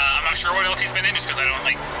that. I'm not sure what else he's been in just because I don't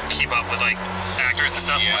like keep up with like actors and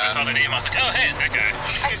stuff. Yeah. Once I saw the name, I was like, oh hey, that guy.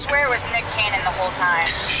 I swear it was Nick Cannon the whole time.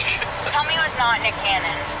 Tell me it was not Nick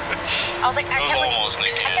Cannon. I was like, I It was kept, almost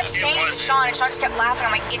Nick I Cannon. kept saying it to Sean, and Sean just kept laughing.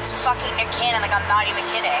 I'm like, it's fucking Nick Cannon. Like, I'm not even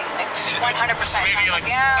kidding. Like, 100%. Maybe I'm like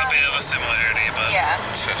yeah. a bit of a similarity, but Yeah.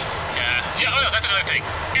 yeah. Oh, yeah, that's another thing.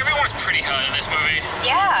 Everyone's pretty hot in this movie.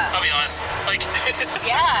 Yeah. I'll be honest. Like,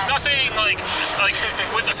 Yeah. not saying like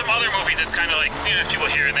with some other movies, it's kind of like there's people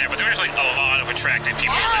here and there, but there were just like a lot of attractive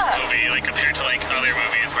people in this movie, like compared to like other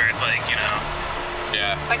movies where it's like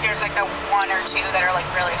Yeah. Like, there's like the one or two that are like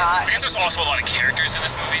really hot. I guess there's also a lot of characters in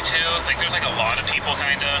this movie too. Like there's like a lot of people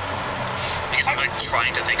kind of. I guess I'm like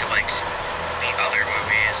trying to think of like the other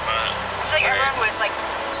movies, but I feel like everyone was like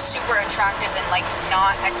super attractive in like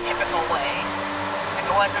not a typical way. Like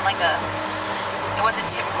it wasn't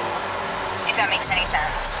typical, if that makes any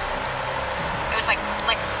sense. It was like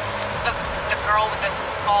the girl with the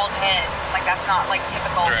bald head. Like that's not like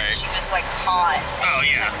typical. Right. She was like hot. And Oh,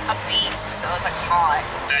 she was yeah. like a beast, so it was like hot.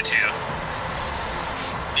 that too.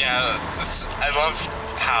 Yeah, I love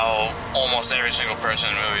how almost every single person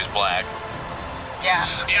in the movie is black. Yeah.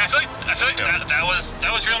 Yeah, I feel like that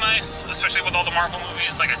was real nice, especially with all the Marvel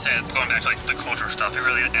movies. Like I said, going back to like the culture stuff, it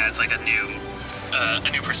really adds like a new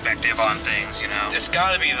perspective on things, you know. It's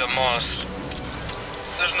gotta be the most.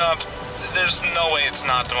 There's no way it's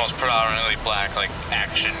not the most predominantly black like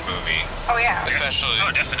action movie. Oh yeah. Especially.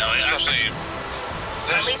 Oh, definitely. Especially.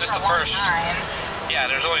 At least There's for the a long first. time. Yeah,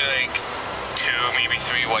 there's only like 2, maybe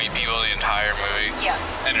 3 white people the entire movie. Yeah.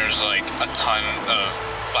 And there's like a ton of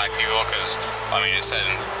black people because, I mean, it's set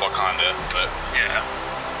in Wakanda, but Yeah.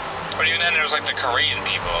 But even then, there was like the Korean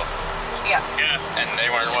people, Yeah. Yeah. and they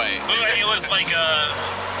weren't white. It was like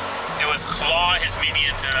it was Claw, his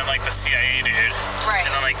minions, and then like the CIA dude. Right.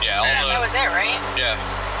 And then like Yeah, all That was it, right? Yeah.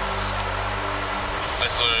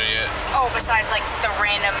 That's literally it. Oh, besides like the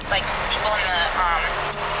random like people in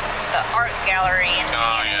the art gallery and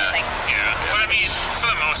Oh, yeah. like yeah. But I mean, for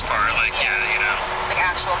the most part, like you know. like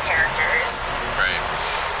actual characters. Right.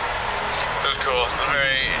 It was cool.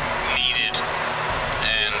 Very needed.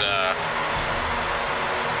 And,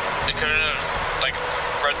 they couldn't have, like,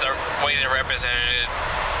 the way they represented it,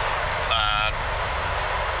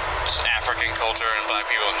 just African culture and black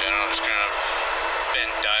people in general just couldn't have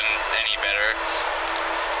been done any better.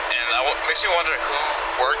 And makes me wonder who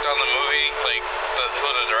worked on the movie, like, who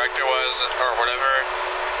the director was or whatever.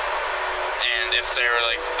 And if they were,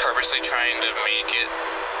 like, purposely trying to make it,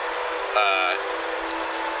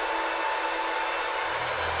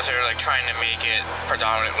 if they were, like, trying to make it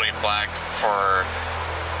predominantly black for,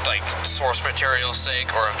 like, source material's sake,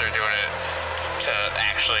 or if they're doing it to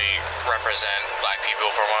actually represent black people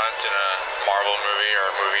for once in a Marvel movie or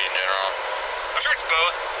a movie in general. I'm sure it's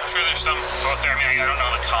both. I'm sure there's some both there. I mean, I don't know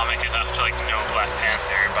the comic enough to like know Black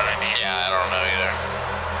Panther, but I mean, Yeah, I don't know either.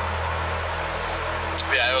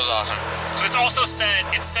 Yeah, it was awesome. so it's also set.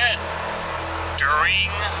 It's set during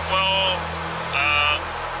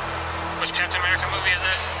which Captain America movie is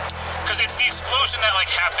it? Because it's the explosion that like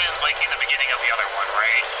happens like in the beginning of the other one,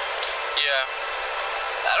 right? Yeah.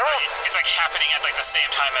 I don't. It's like happening at like the same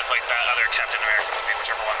time as like that other Captain America movie,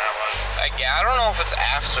 whichever one that was. I don't know if it's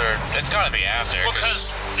after. It's gotta be after. Well,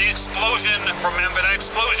 because the explosion, remember that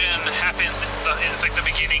explosion happens. It's like the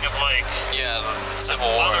beginning of like yeah, the the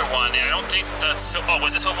Civil War. other one, and I don't think that's. Oh,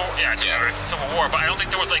 was it Civil War? Yeah, I can remember Civil War, but I don't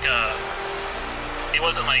think there was like a. It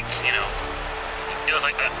wasn't like It was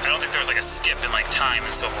like I don't think there was like a skip in like time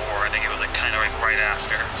in Civil War. I think it was like kind of like right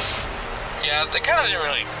after. Yeah, they kind of didn't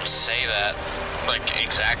really say that, like,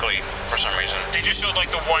 exactly, for some reason. They just showed, like,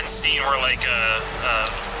 the one scene where, like,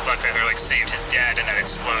 Black Panther, like, saved his dad in that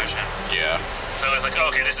explosion. Yeah. So it was like, oh,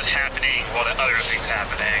 okay, this is happening while the other thing's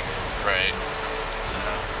happening. Right. So...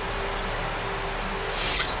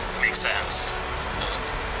 makes sense.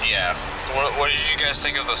 Yeah. What did you guys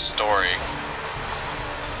think of the story?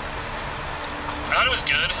 I thought it was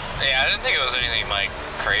good. Yeah, I didn't think it was anything, like,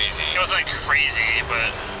 crazy. It wasn't, like, crazy, but...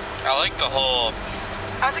 I like the whole...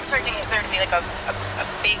 I was expecting there to be like a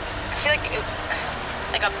big, I feel like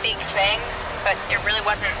like a big thing, but it really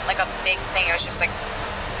wasn't like a big thing. It was just like,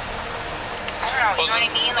 I don't know, you know what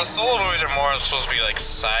I mean? The Like, solo movies are more supposed to be like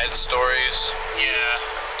side stories, Yeah.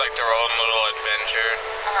 like their own little adventure.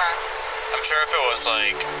 I'm sure if it was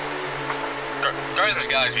like Guardians of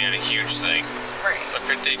the Galaxy had a huge thing, right. like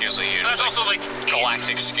ridiculously huge. But it's like, also, like,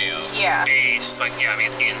 galactic scale. Yeah. Space. Like, yeah, I mean,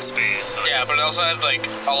 it's in space. So. Yeah, but it also had like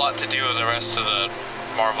a lot to do with the rest of the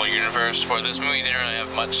Marvel universe, where this movie didn't really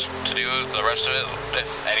have much to do with the rest of it,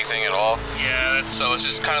 if anything at all. Yeah, that's... So it's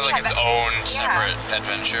just kind of like its own separate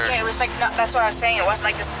adventure. Yeah, it was like, that's what I was saying. It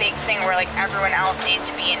wasn't like this big thing where like everyone else needed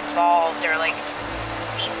to be involved or like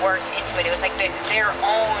be worked into it. It was like their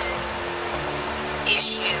own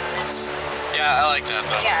issues. Yeah, I like that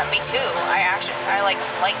though. Yeah, me too. I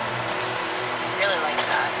really like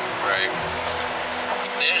that. Right.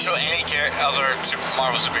 They didn't show any other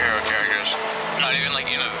Marvel superhero characters. Not even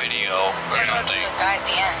like in a video or There's something. the guy at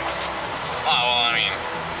the end. Oh, well, I mean,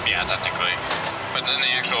 yeah, technically. But in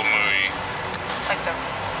the actual movie, Like the...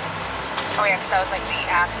 Oh yeah, because that was like the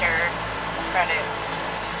after credits.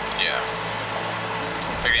 yeah.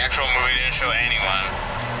 Like the actual movie didn't show anyone.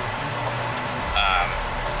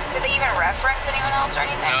 Did they even reference anyone else or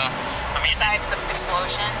anything? No, I mean, Besides the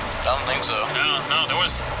explosion? I don't think so. there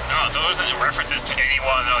wasn't references to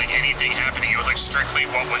anyone, like, anything happening. It was, like, strictly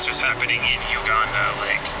what was just happening in Uganda,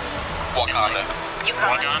 like... Wakanda.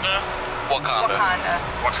 Wakanda?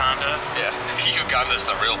 Wakanda. Yeah. Uganda's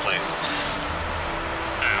the real place.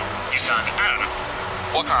 Uganda. I don't know.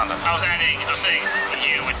 Wakanda. I was saying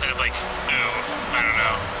you instead of, like, ooh. I don't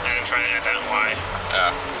know. I didn't try to add that Y.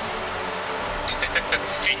 Yeah.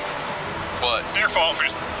 Hey, But, their fault for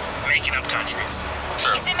just making up countries.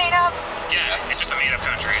 sure. Is it made up? Yeah, it's just a made-up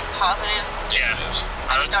country. Positive? Yeah. It is.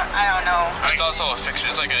 I don't know. It's also a fiction.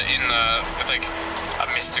 It's like it's like a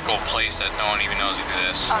mystical place that no one even knows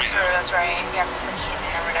exists. Oh, true, that's right. Yeah, because it's like hidden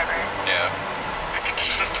or whatever. Yeah.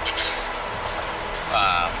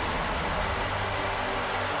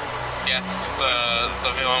 Yeah,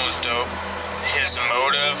 the villain was dope. His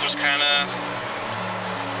motive was kind of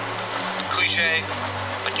cliche.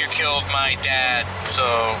 Like, you killed my dad, so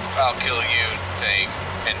I'll kill you thing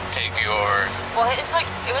and take your... Well, it was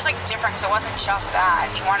like different because it wasn't just that.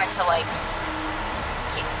 He wanted to like,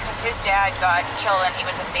 because his dad got killed and he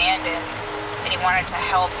was abandoned, and he wanted to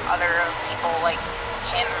help other people like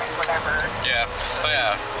him and whatever. Yeah. Oh,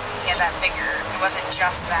 yeah. He had that bigger. It wasn't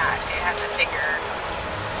just that. It had the bigger.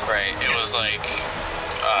 Right. It was like,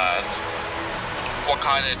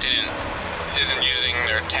 Wakanda isn't using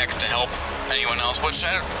their tech to help anyone else, which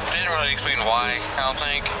I didn't really explain why, I don't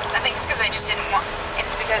think. I think it's because they just didn't want.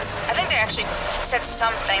 It's because I think they actually said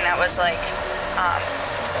something that was like,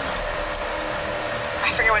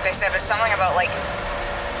 I forget what they said, but something about like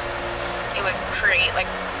it would create like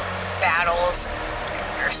battles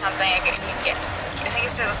or something. I think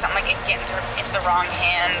it said something like it could get into the wrong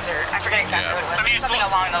hands, or I forget exactly what it was. I mean, something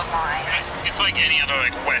along those lines. It's like any other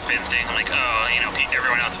like weapon thing. Like, oh, you know,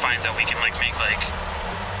 everyone else finds out we can like make like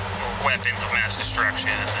weapons of mass destruction,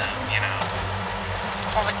 and then, you know.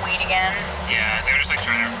 I was like, wait again. Yeah, they were just like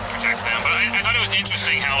trying to protect them. But I thought it was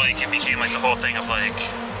interesting how like it became like the whole thing of like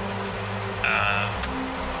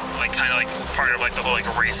kind of like part of like the whole like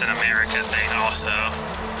race in America thing also.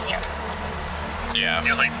 Yeah. Yeah.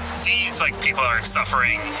 You know, like these like people are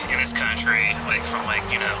suffering in this country, like from like,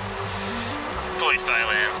 you know, police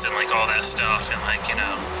violence and like all that stuff, and like, you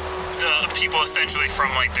know, the people essentially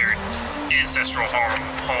from like their ancestral home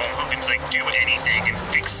who can like do anything and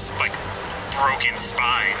fix like broken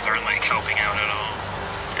spines aren't like helping out at all.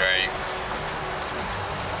 Right.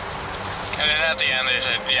 And then at the end they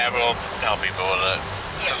said, yeah, we'll help people with it.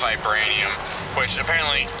 To vibranium, which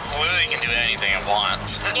apparently literally can do anything it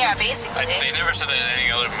wants. Yeah, basically. They never said that in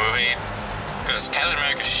any other movie, because Captain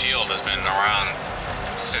America's shield has been around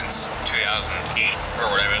since 2008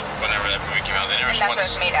 or whatever, whenever that movie came out. They never And that's what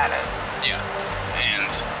it's made out of. Yeah, and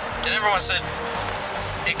they never once said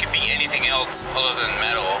it could be anything else other than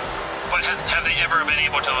metal. But have they ever been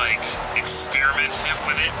able to like experiment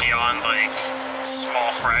with it beyond like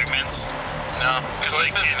small fragments? No, Because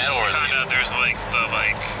like in metal Wakanda, there's like the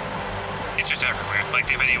like it's just everywhere. Like,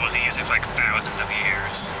 they've been able to use it for, like, thousands of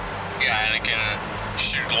years. Yeah, and it can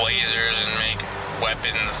shoot lasers and make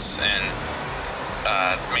weapons and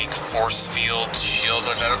make force field shields,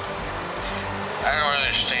 which I don't really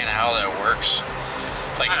understand how that works.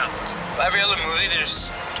 Like, every other movie, they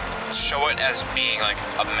just show it as being, like,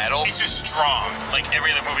 a metal. It's just strong. Like,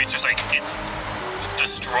 every other movie, it's just, like, it's the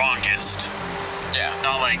strongest. Yeah.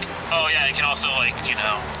 Not like, oh, yeah, it can also, like, you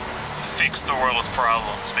know, fix the world's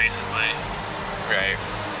problems, basically. Right.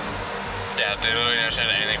 Yeah, they don't really understand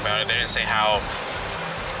anything about it. They didn't say how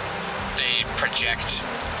they project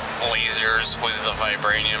lasers with the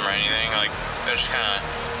vibranium or anything. Like, it's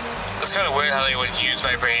kind of weird how they would use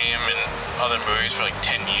vibranium in other movies for like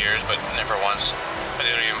 10 years, but never once. But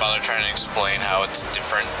they don't even bother trying to explain how it's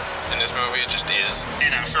different in this movie. It just is.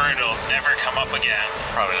 And I'm sure it'll never come up again.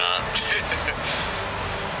 Probably not.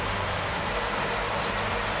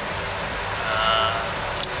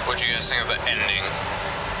 What'd you guys think of the ending?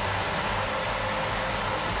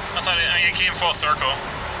 I thought it came full circle.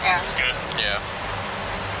 Yeah. It's good. Yeah.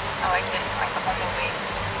 I liked it. Like the whole movie.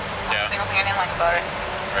 Not Yeah. a single thing I didn't like about it.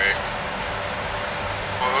 Right.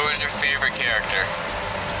 Well, who was your favorite character?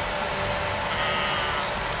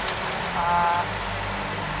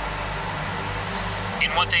 In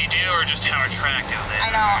what they do, or just how attractive they are? I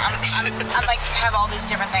know. I'm like have all these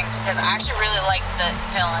different things because I actually really like the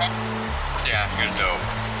villain. Yeah, he was dope.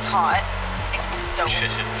 Hot. Dope.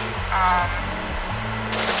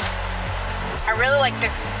 I really like the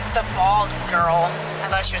bald girl. I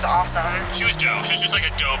thought she was awesome. She was dope. She was just like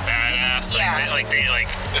a dope badass. Like, Yeah.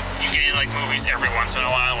 you get in like movies every once in a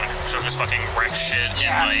while when she'll just fucking wreck shit.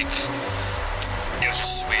 Yeah. And like, it was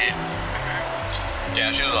just sweet. Yeah,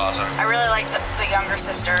 she was awesome. I really like the younger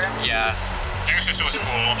sister. Yeah. Your sister was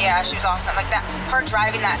cool. Yeah, she was awesome. Like that, her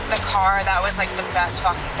driving the car, that was like the best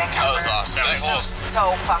fucking thing That ever. was awesome. That That was whole, So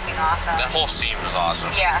fucking awesome. that whole scene was awesome.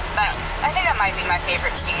 Yeah, I think that might be my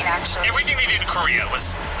favorite scene actually. Everything they did in Korea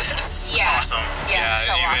was Yeah. awesome. Yeah,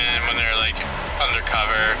 so even awesome. when they're like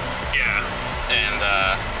undercover Yeah. and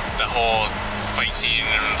the whole fight scene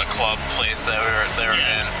in the club place that they were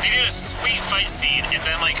in. They did a sweet fight scene and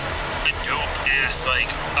then like a dope ass like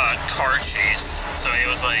car chase. So it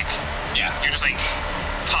was like, Yeah. you're just like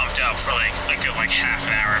pumped up for like a good like half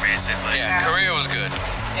an hour basically. Yeah, Yeah. Korea was good.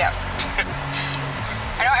 Yeah.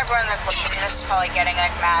 I know everyone that's listening to this is probably getting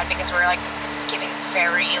like mad because we're like giving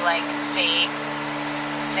very like vague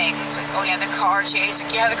things. Like, oh yeah, the car chase.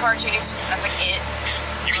 Like, yeah, the car chase. That's like it.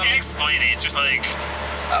 You can't explain it. It's just like,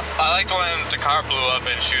 I liked when the car blew up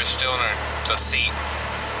and she was still in the seat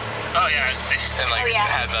oh yeah, and like Oh, yeah.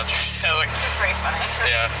 had that. I was like, It's pretty funny.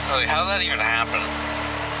 yeah. I was like, how's that even happen?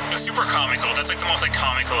 it was super comical. That's like the most like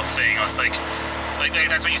comical thing. It's like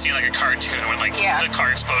that's what you see in like a cartoon when like Yeah. the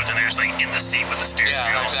car explodes and they're just like in the seat with the steering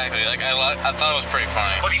Yeah, wheel. exactly. Like I thought it was pretty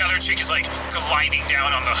funny. But the other chick is like gliding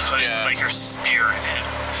down on the hood Yeah. with like her spear in it.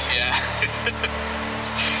 Yeah.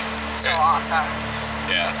 So awesome.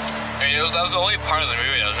 Yeah. I mean, that was the only part of the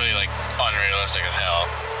movie that was really like unrealistic as hell.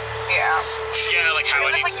 Yeah. Yeah, like how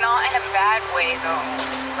It it was like not in a bad way though.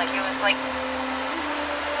 Like it was like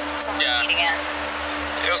so Yeah. eating it.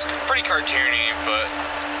 It was pretty cartoony, but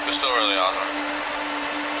it was still really awesome.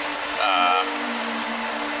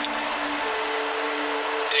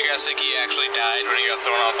 Did you guys think he actually died when he got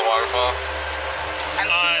thrown off the waterfall? I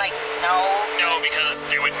mean, like no. No, because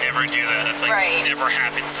they would never do that. That's like Right. never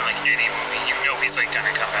happens in like any movie. You know he's like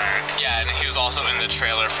gonna come back. Yeah, and he was also in the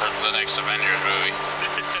trailer for the next Avengers movie.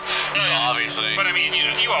 So obviously. But I mean,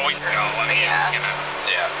 you always know. I mean, Yeah. you know.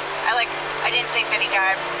 Yeah. I didn't think that he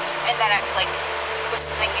died, and then I like was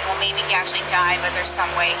thinking, well, maybe he actually died, but there's some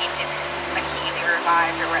way he didn't, like he could be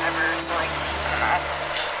revived or whatever. So like, I don't know.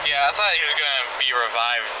 Yeah, I thought he was gonna be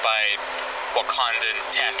revived by Wakandan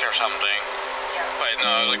tech or something. Yeah. But no,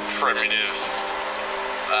 it was like primitive.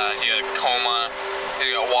 He had a coma, he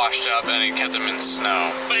got washed up, and he kept him in snow.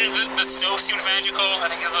 But the snow seemed magical. I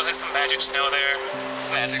think there was like some magic snow there.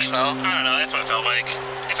 Magic snow? I don't know. That's what it felt like.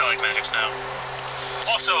 It felt like magic snow.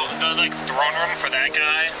 Also, the like throne room for that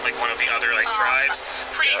guy, like one of the other like tribes,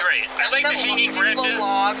 pretty great. I like the hanging branches.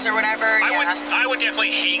 logs or whatever. I would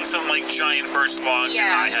definitely hang some like giant birch logs in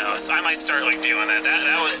Yeah. my house. I might start like doing that.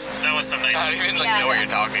 That was some nice. I don't even like Yeah. know what you're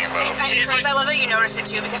talking about. He's Chris, like- I love that you noticed it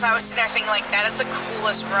too because I was sitting there thinking like that is the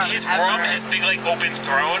coolest room His ever. room, his big like open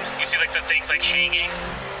throne. You see like the things like hanging.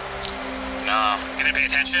 No. You didn't pay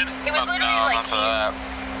attention. It was literally no, like not for these that.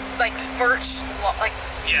 like birch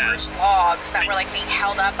Yeah. birch logs that were like being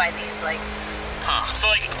held up by these like Huh. So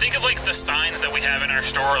like think of like the signs that we have in our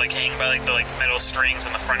store, like hanging by like the like metal strings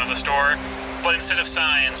in the front of the store. But instead of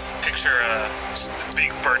signs, picture just big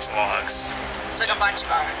birch logs. It's like a bunch of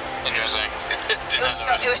them. Interesting. It was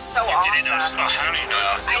so You awesome. didn't notice? Oh, how do you know?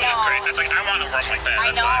 I It was know. great. That's like, I want to run like that. I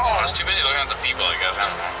That's know. what I was too busy looking at the people, I guess. I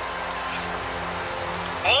don't know.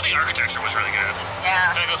 All the architecture was really good. Yeah.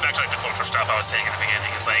 That goes back to like the cultural stuff I was saying in the beginning.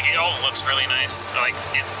 It's like, it all looks really nice. Like,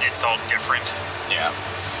 it's all different. Yeah.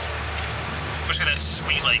 Especially that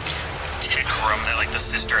sweet, like, tech room that, like, the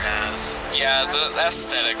sister has. Yeah, the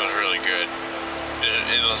aesthetic was really good.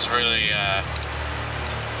 It was really,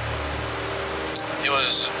 it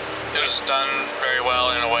was done very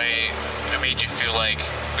well in a way. It made you feel like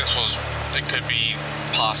it could be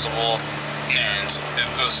possible, and it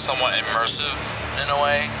was somewhat immersive in a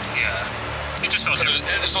way. Yeah. It just felt good.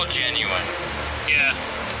 It's so genuine. Yeah.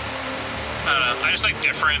 I don't know. I just like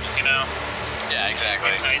different, you know? Yeah, exactly.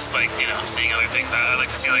 It's nice, like, you know, seeing other things. I like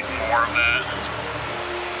to see, like, more of that.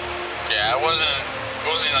 Yeah, it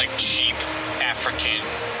wasn't like cheap African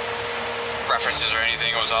references or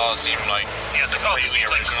anything. It was all, it seemed like, Yeah, it's like, oh, this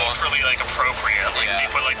seems like culturally like appropriate. Like they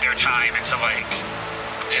put like their time into like,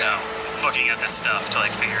 you know, looking at this stuff to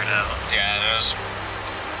like figure it out. Yeah, and it was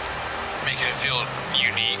making it feel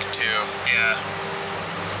unique too. Yeah.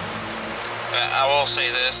 And I will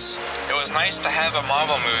say this, it was nice to have a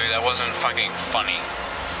Marvel movie that wasn't fucking funny.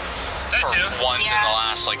 That For too. once in Yeah. the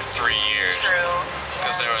last like 3 years. True.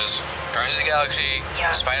 Because there was Guardians of the Galaxy,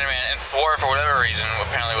 Yeah. Spider-Man, and Thor, for whatever reason,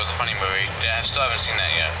 apparently was a funny movie. I still haven't seen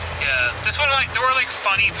that yet. Yeah. This one, like, there were like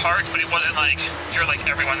funny parts, but it wasn't like you're like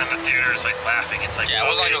everyone in the theater is like laughing. It's like, Yeah, it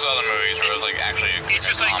wasn't like okay, those other movies where it was like actually a it's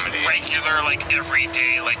just like comedy. regular, like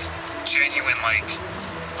everyday, like genuine, like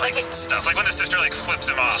Like it- stuff. Like when the sister like flips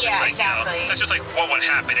him off. Yeah, it's like, exactly. You know, that's just like what would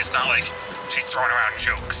happen. It's not like she's throwing around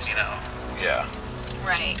jokes, you know. Yeah.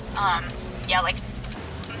 Right. Yeah, like.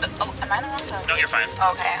 Am I on the wrong side? No, you're fine.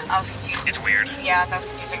 Okay, I was confused. It's weird. Yeah, that was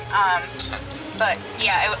confusing. But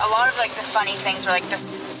yeah, a lot of like the funny things were like the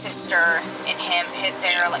sister and him hit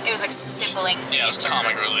their like it was like sibling. Yeah, it was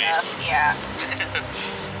comic relief. Stuff. Yeah.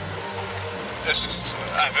 It's just,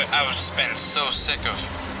 I was been so sick of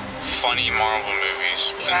funny Marvel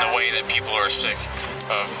movies and Yeah. the way that people are sick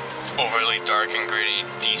of overly dark and gritty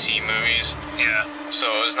DC movies. Yeah. So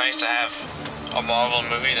it was nice to have a Marvel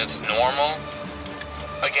movie that's normal.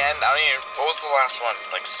 Again, I don't even, what was the last one?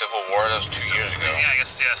 Like Civil War? That was 2 years ago. Yeah, I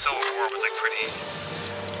guess, yeah, Civil War was like pretty.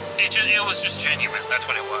 It was just genuine. That's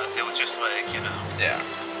what it was. It was just like, you know. Yeah.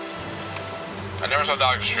 I never saw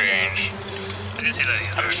Doctor Strange. I didn't see that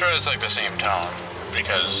either. I'm sure it's like the same tone,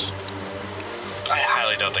 because I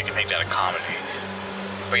highly doubt they can make that a comedy.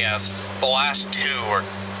 But yeah, the last 2 were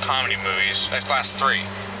comedy movies. The last 3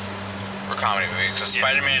 were comedy movies, because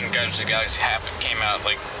Spider-Man and Guardians of the Galaxy came out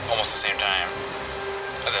like almost the same time.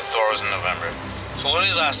 And then Thor was in November. So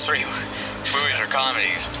literally the last 3 movies are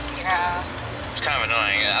comedies. Yeah. It's kind of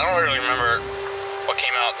annoying. I don't really remember what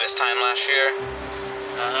came out this time last year.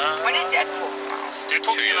 When did Deadpool come out?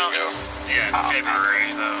 Deadpool 2 came years out ago. in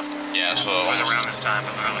February, though. Yeah, so It was almost around this time,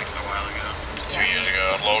 but like a while ago. 2 years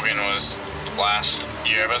ago. Logan was last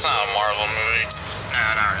year, but it's not a Marvel movie.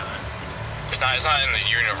 Nah, not really. It's not in the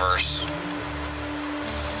universe.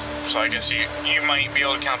 So I guess you might be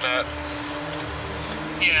able to count that.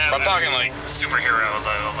 Yeah, But I'm talking like, superhero,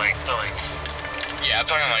 though, like the like yeah, I'm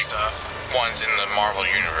talking like stuff. ones in the Marvel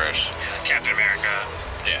universe. Yeah, Captain America,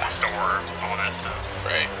 Yeah, Thor, all that stuff.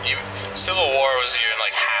 right. Even Civil War was even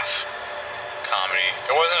like half comedy.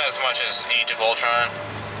 It wasn't as much as Age of Ultron,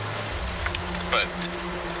 but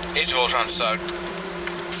Age of Ultron sucked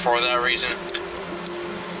for that reason.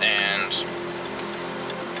 And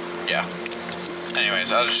yeah.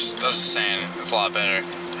 Anyways, I was just saying it's a lot better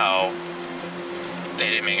how they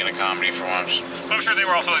didn't make it a comedy for once. But I'm sure they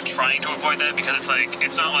were also like trying to avoid that because it's like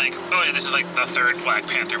it's not like, oh yeah, this is like the 3rd Black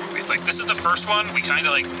Panther movie. It's like this is the first one. We kind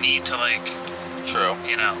of like need to like, True.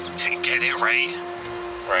 you know, to get it right.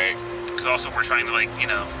 Right. Because also we're trying to like, you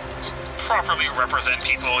know, properly represent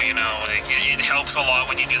people. You know, like it helps a lot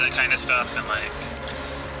when you do that kind of stuff. And like,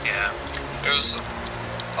 yeah, It was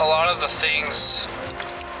a lot of the things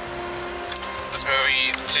this movie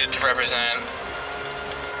did to represent.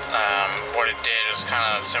 What it did is kind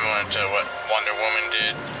of similar to what Wonder Woman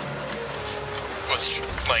did, was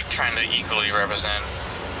like trying to equally represent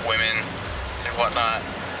women and whatnot.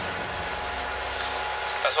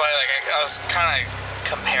 That's why like I was kind of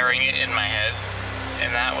comparing it in my head in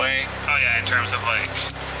that way. oh yeah, in terms of like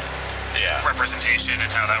Yeah. representation and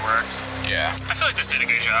how that works. Yeah. I feel like this did a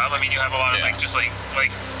good job. I mean, you have a lot of Yeah. like just like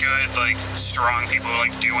good like strong people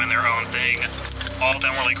like doing their own thing. All of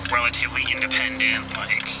them were like relatively independent.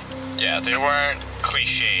 Like Yeah, they weren't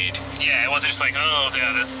cliched. yeah, it wasn't just like oh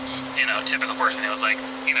yeah this you know typical person. It was like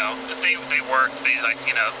you know they worked, they like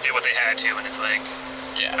you know did what they had to, and it's like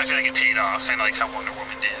Yeah. I feel like it paid off, kind of like how Wonder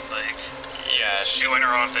Woman did. Like, yeah, she's doing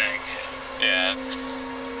her own thing. Yeah.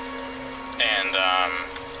 And,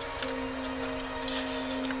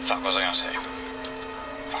 fuck, what was I gonna say?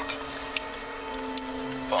 Fuck.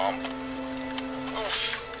 Bump.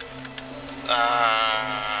 Oof.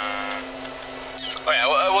 Oh yeah,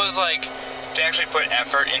 it was like, they actually put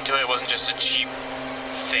effort into it. It wasn't just a cheap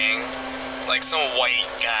thing. Like, some white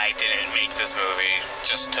guy didn't make this movie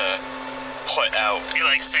just to put out. Be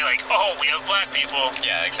like, say like, oh, we have black people.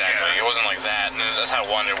 Yeah, exactly. Yeah. It wasn't like that. And that's how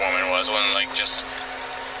Wonder Woman was. It wasn't like just,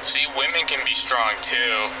 see, women can be strong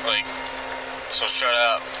too. Like, so shut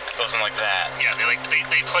up. It wasn't like that. Yeah,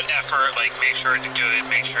 they put effort, like, make sure it's good,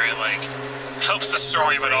 make sure it, like, helps the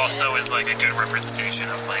story, but also is, like, a good representation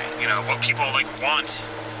of, like, you know, what people, like, want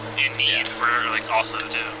and need for, like, also to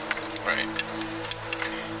do. Right.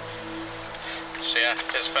 So yeah,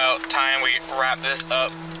 it's about time we wrap this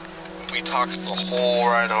up. We talked the whole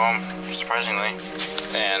ride home, surprisingly.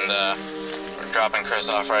 And, we're dropping Chris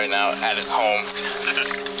off right now at his home.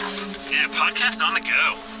 Yeah, podcast on the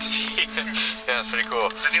go. Yeah, it's pretty cool.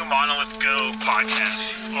 The new Monolith Go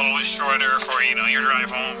podcast. It's a little bit shorter for, you know, your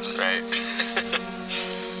drive homes. Right.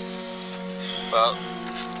 Well,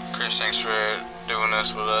 Chris, thanks for doing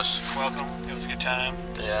this with us. Welcome. It was a good time.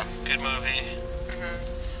 Yeah. Good movie.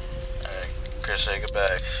 Alright, Chris, say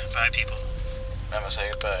goodbye. Bye, people. Emma, say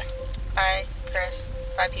goodbye. Bye, Chris.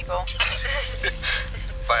 Bye, people.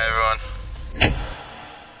 Bye, everyone.